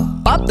 pop,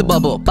 pop, pop the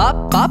bubble,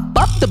 pop, pop,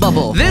 pop the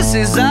bubble. This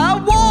is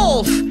a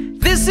wolf.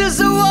 This is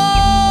a wolf.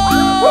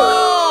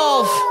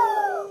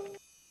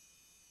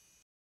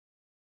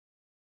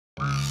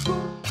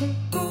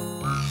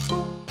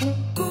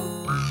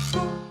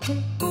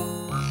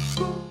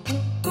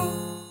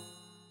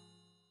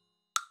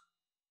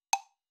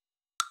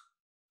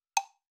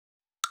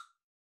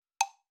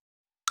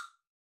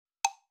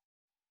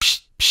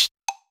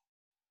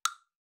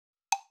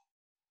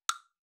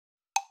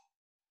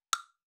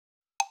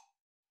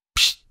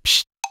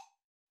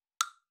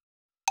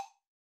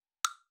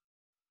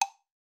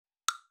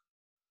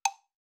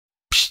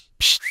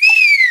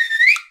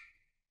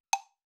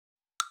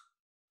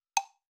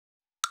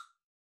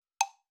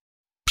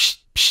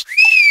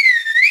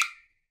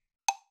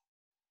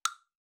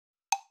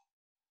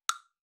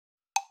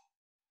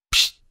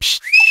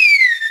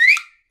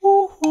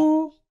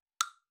 Ooh.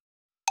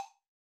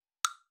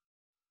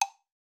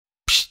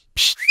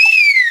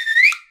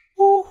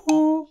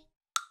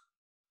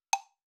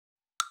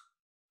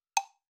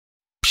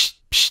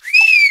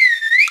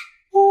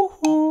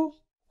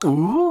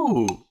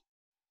 Ooh.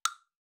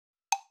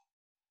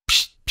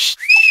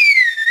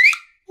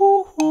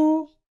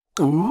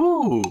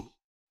 Ooh.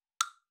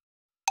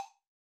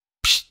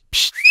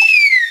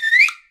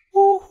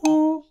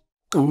 Ooh.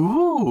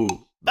 Ooh.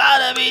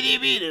 Bada bidi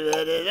bidi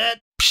bada da.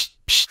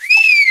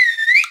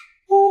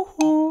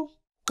 Ooh.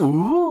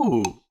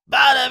 Ooh.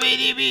 Bada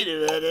bidi bidi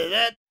bada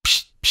da.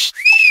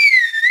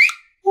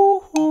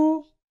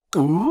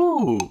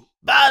 Ooh.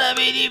 Bada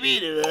bidi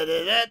bidi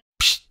bada da.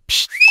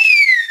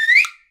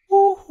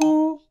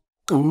 Ooh.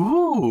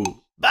 Ooh.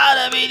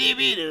 Bada bidi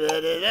bidi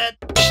bada da.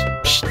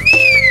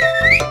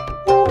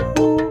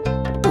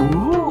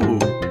 Ooh.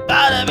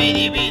 Bada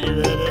bidi bidi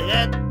bada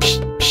da.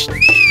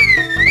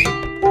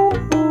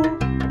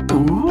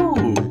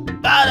 Ooh.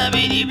 Bada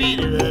bidi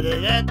bidi bada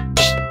da.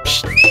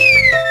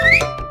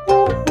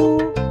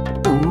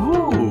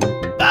 Ooh.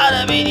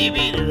 Bada bidi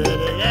bidi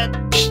bada da.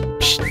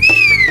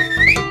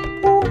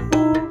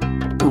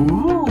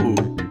 Ooh.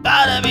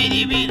 Bada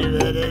bidi bidi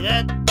bada da.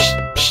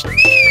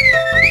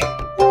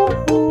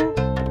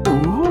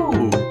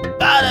 Ooh.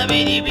 Bada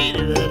bidi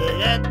bidi bada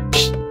da.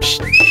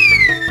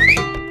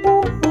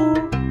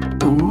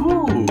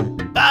 Ooh.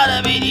 Bada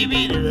bidi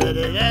bidi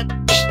bada da.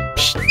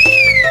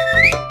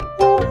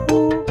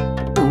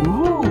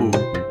 Ooh.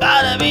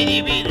 Bada bidi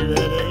bidi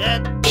bada da.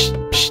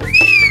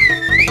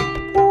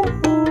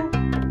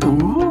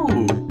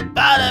 Ooh.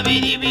 Bada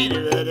bidi bidi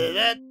bada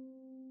da.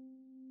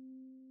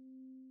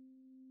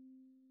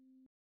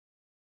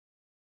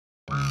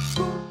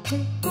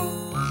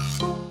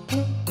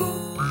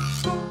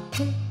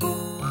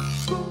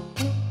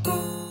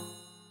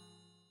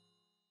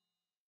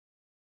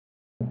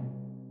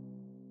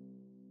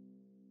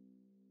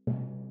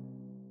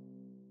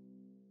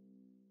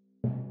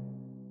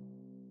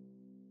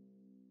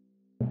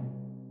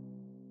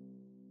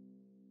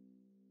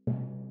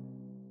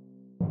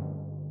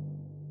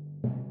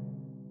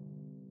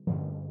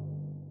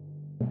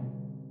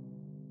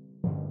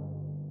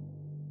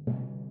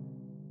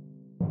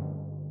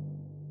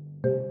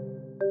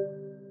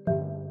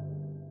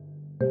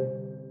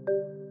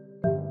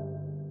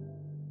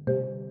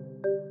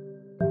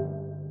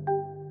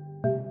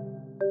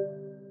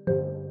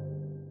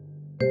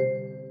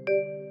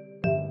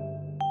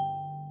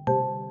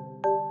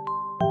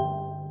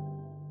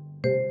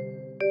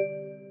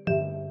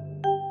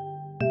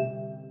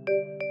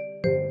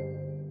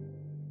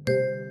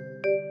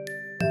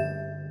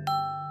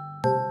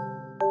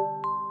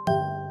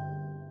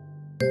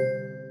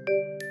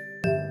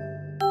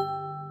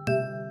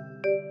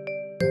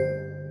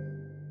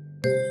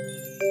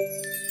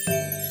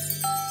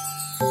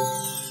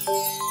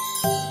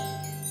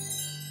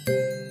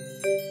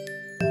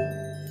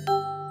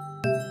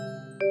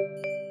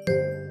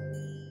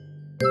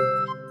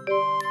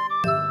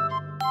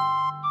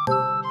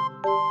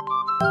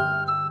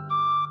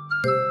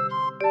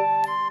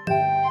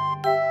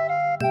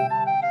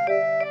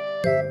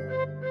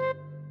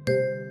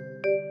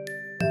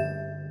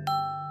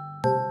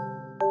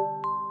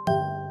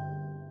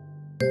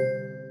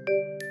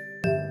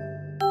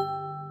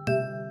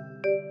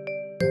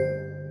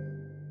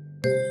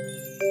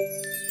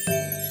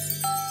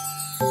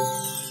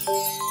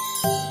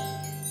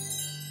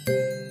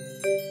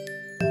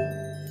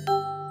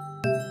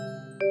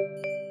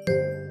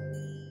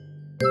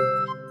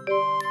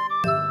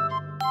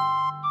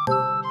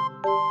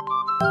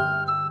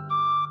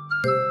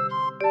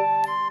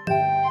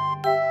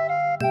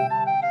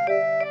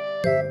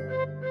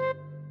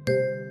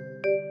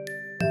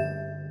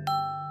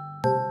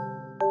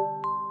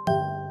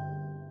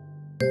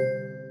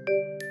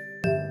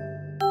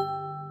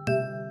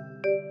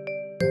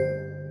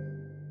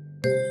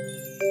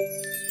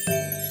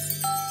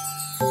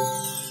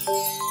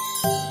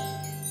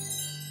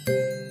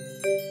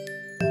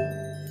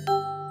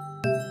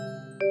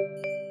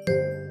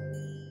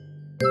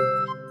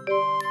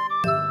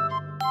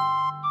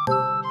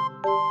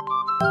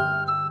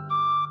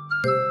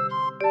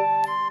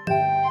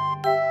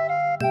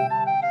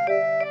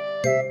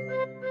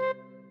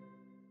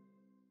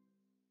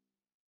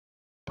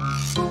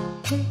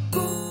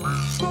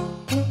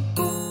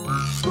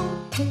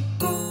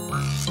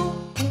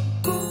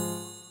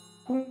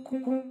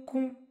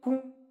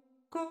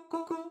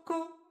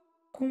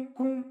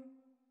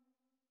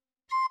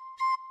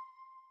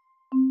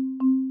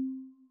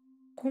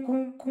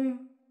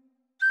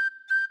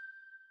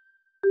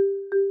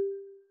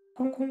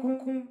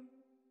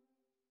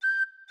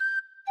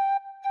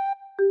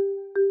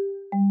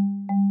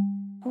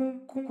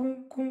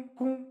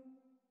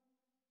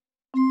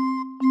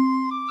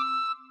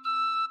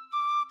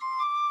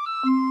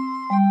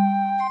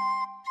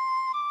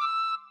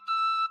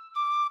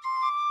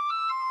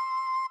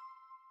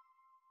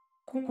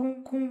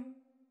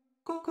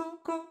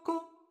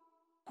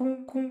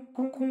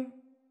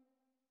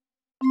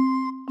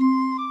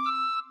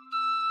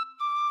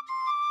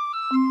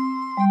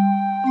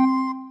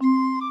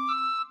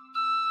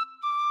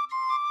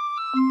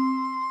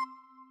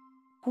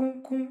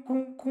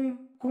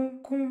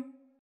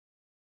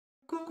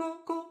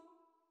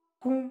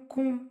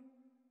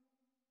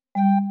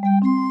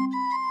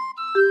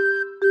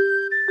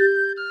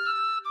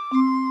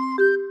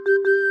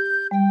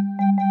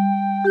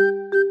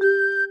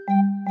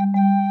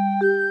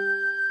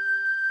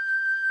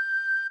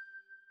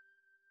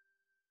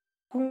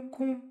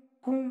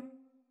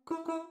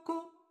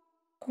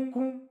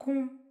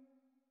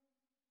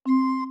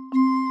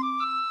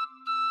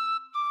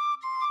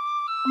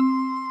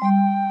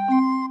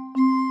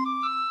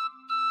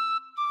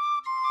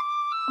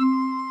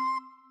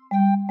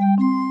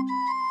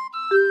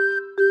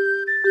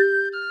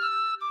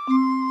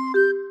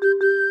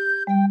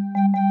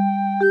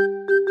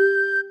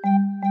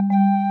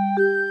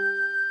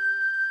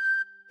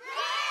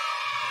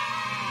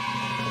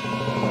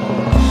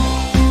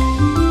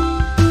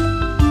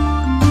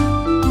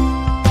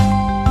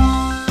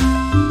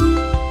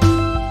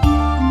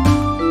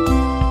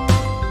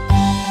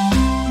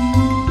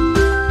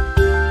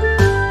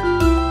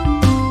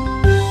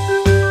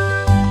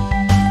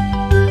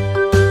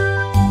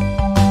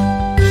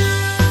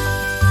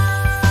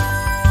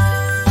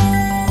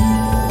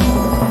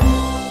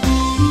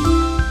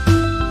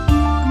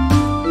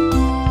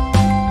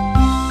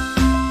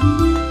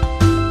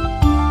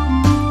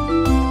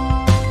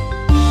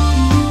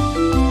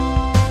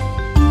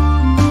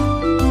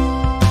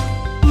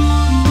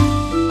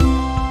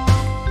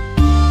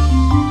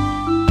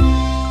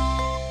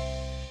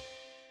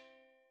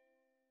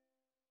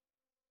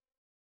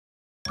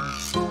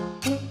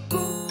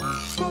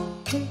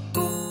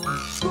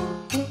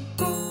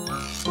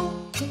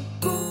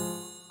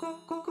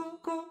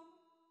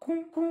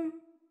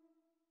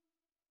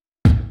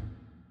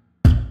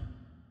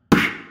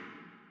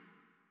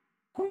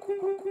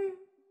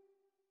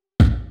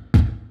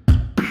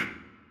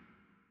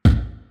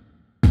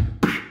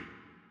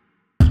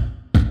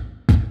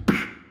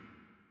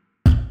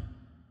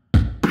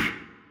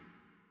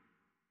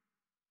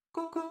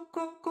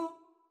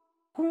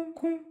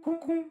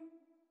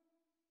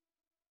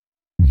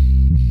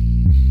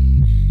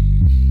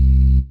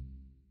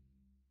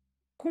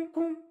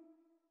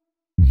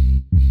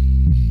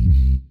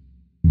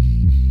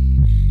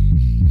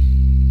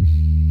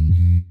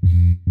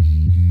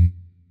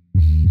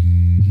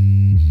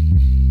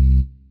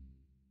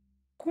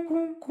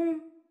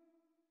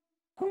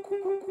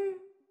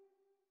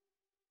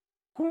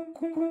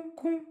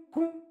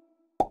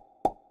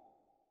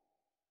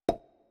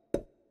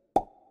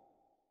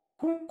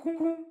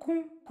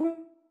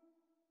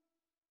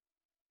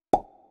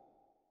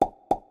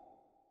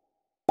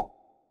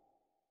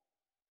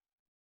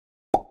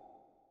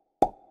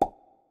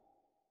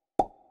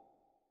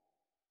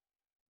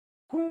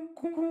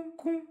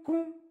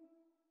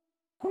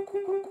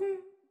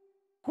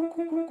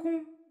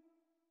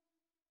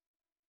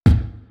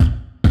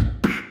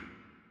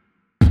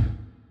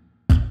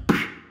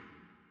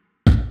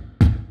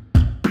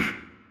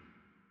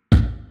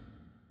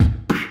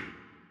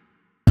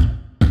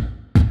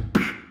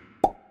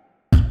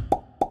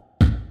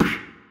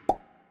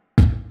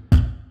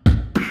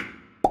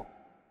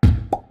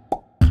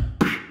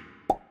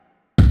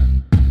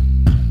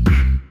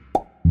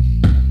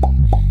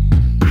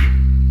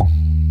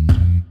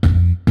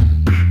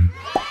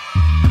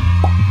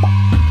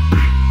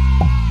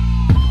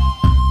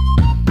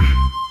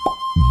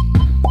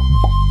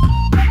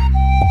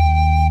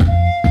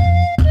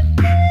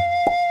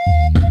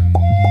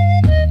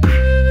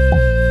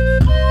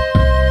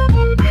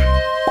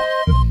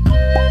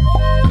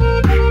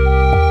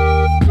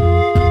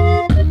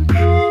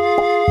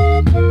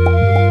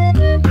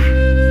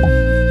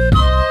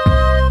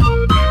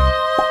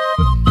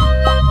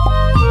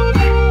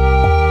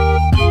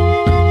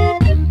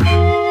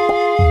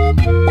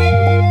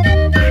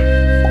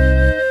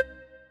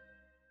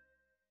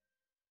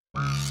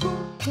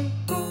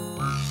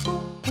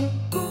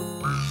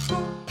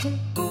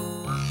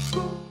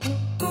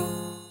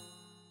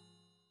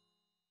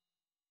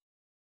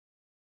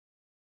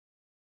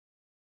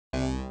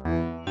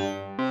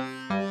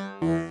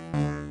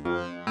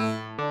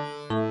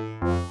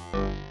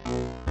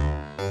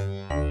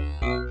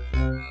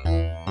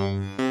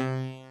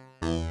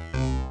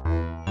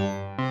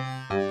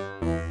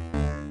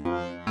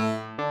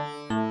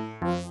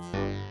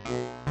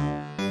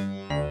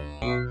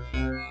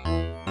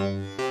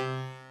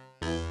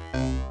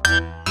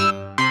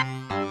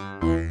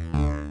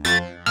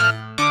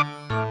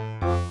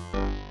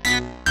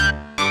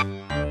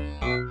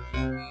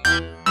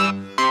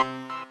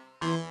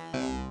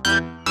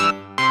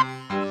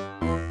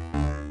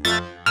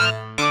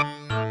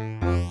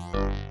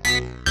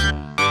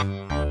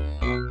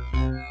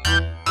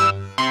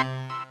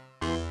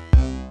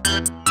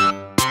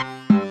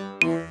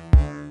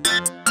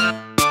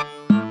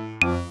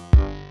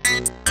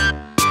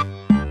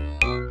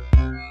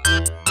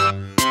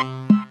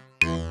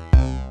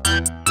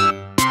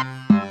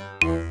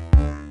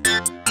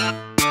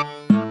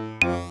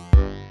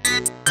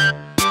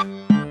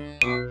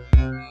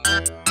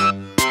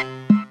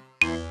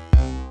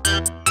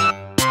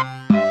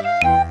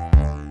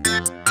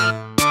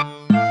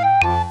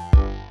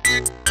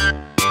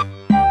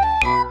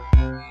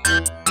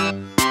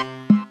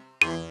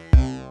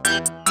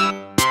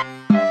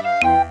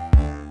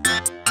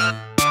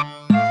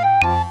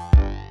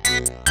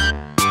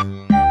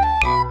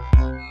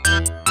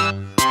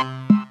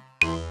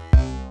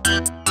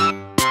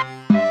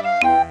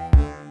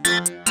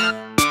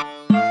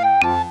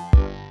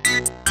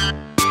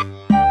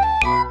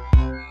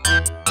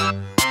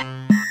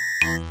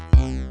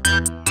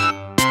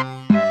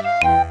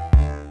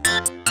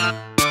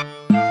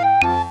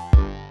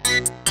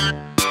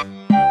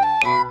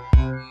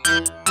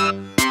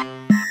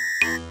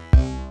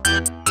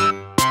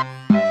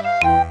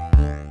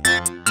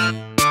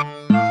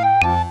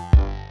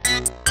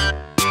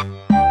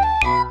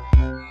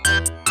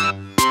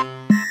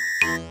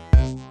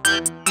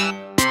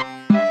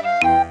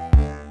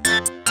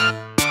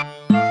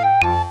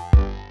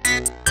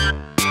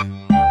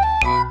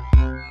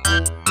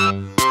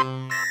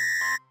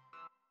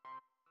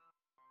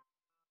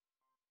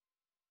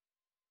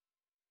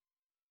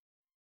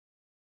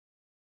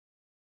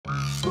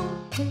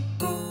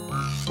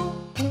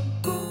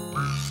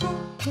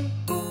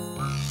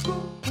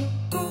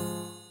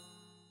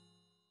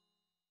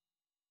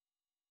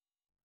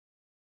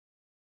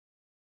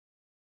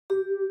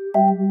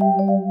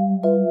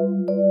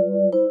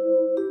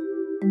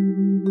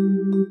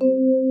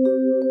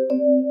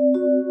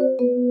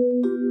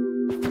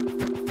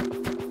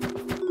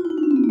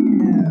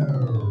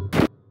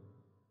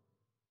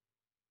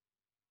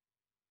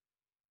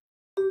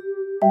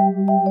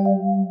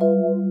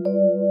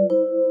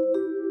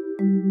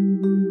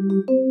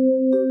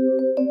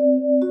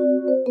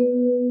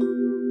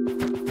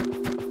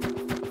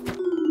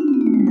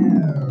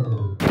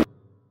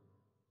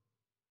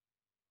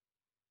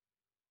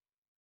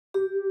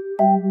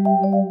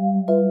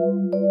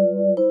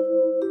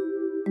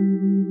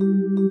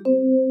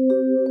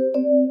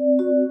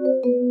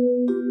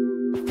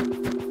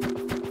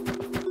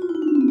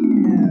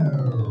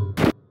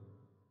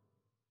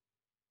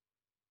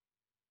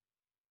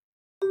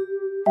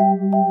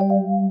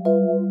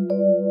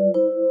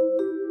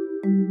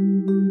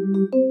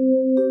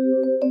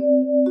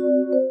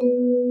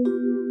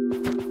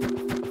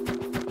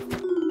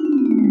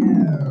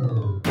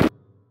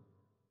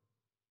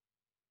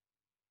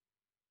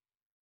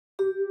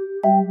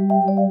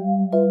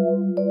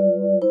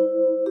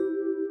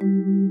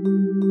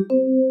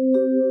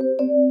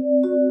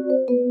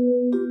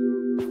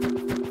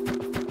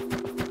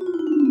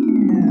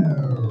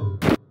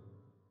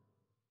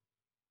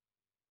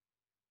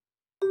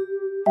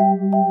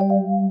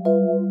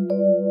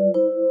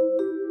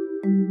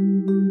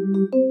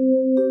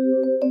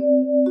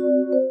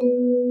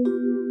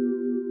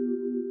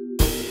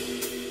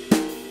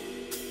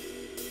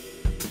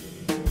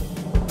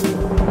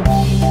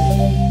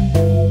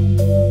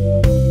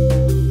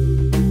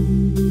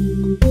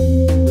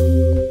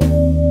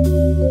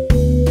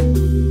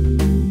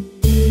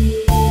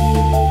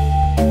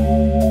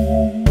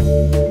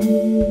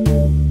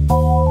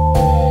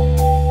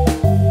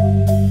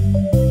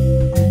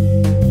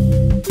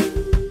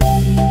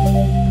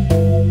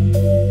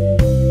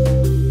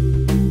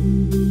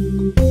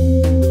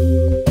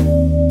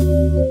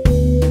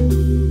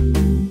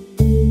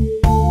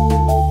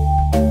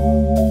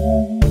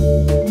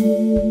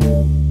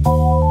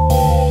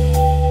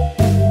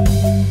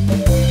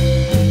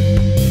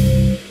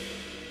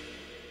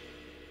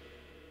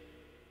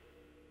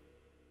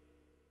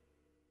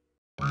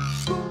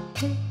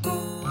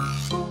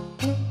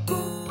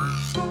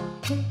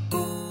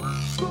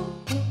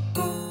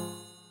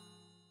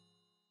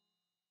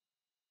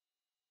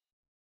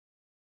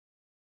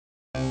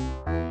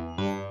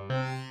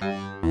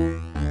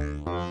 Watermelon.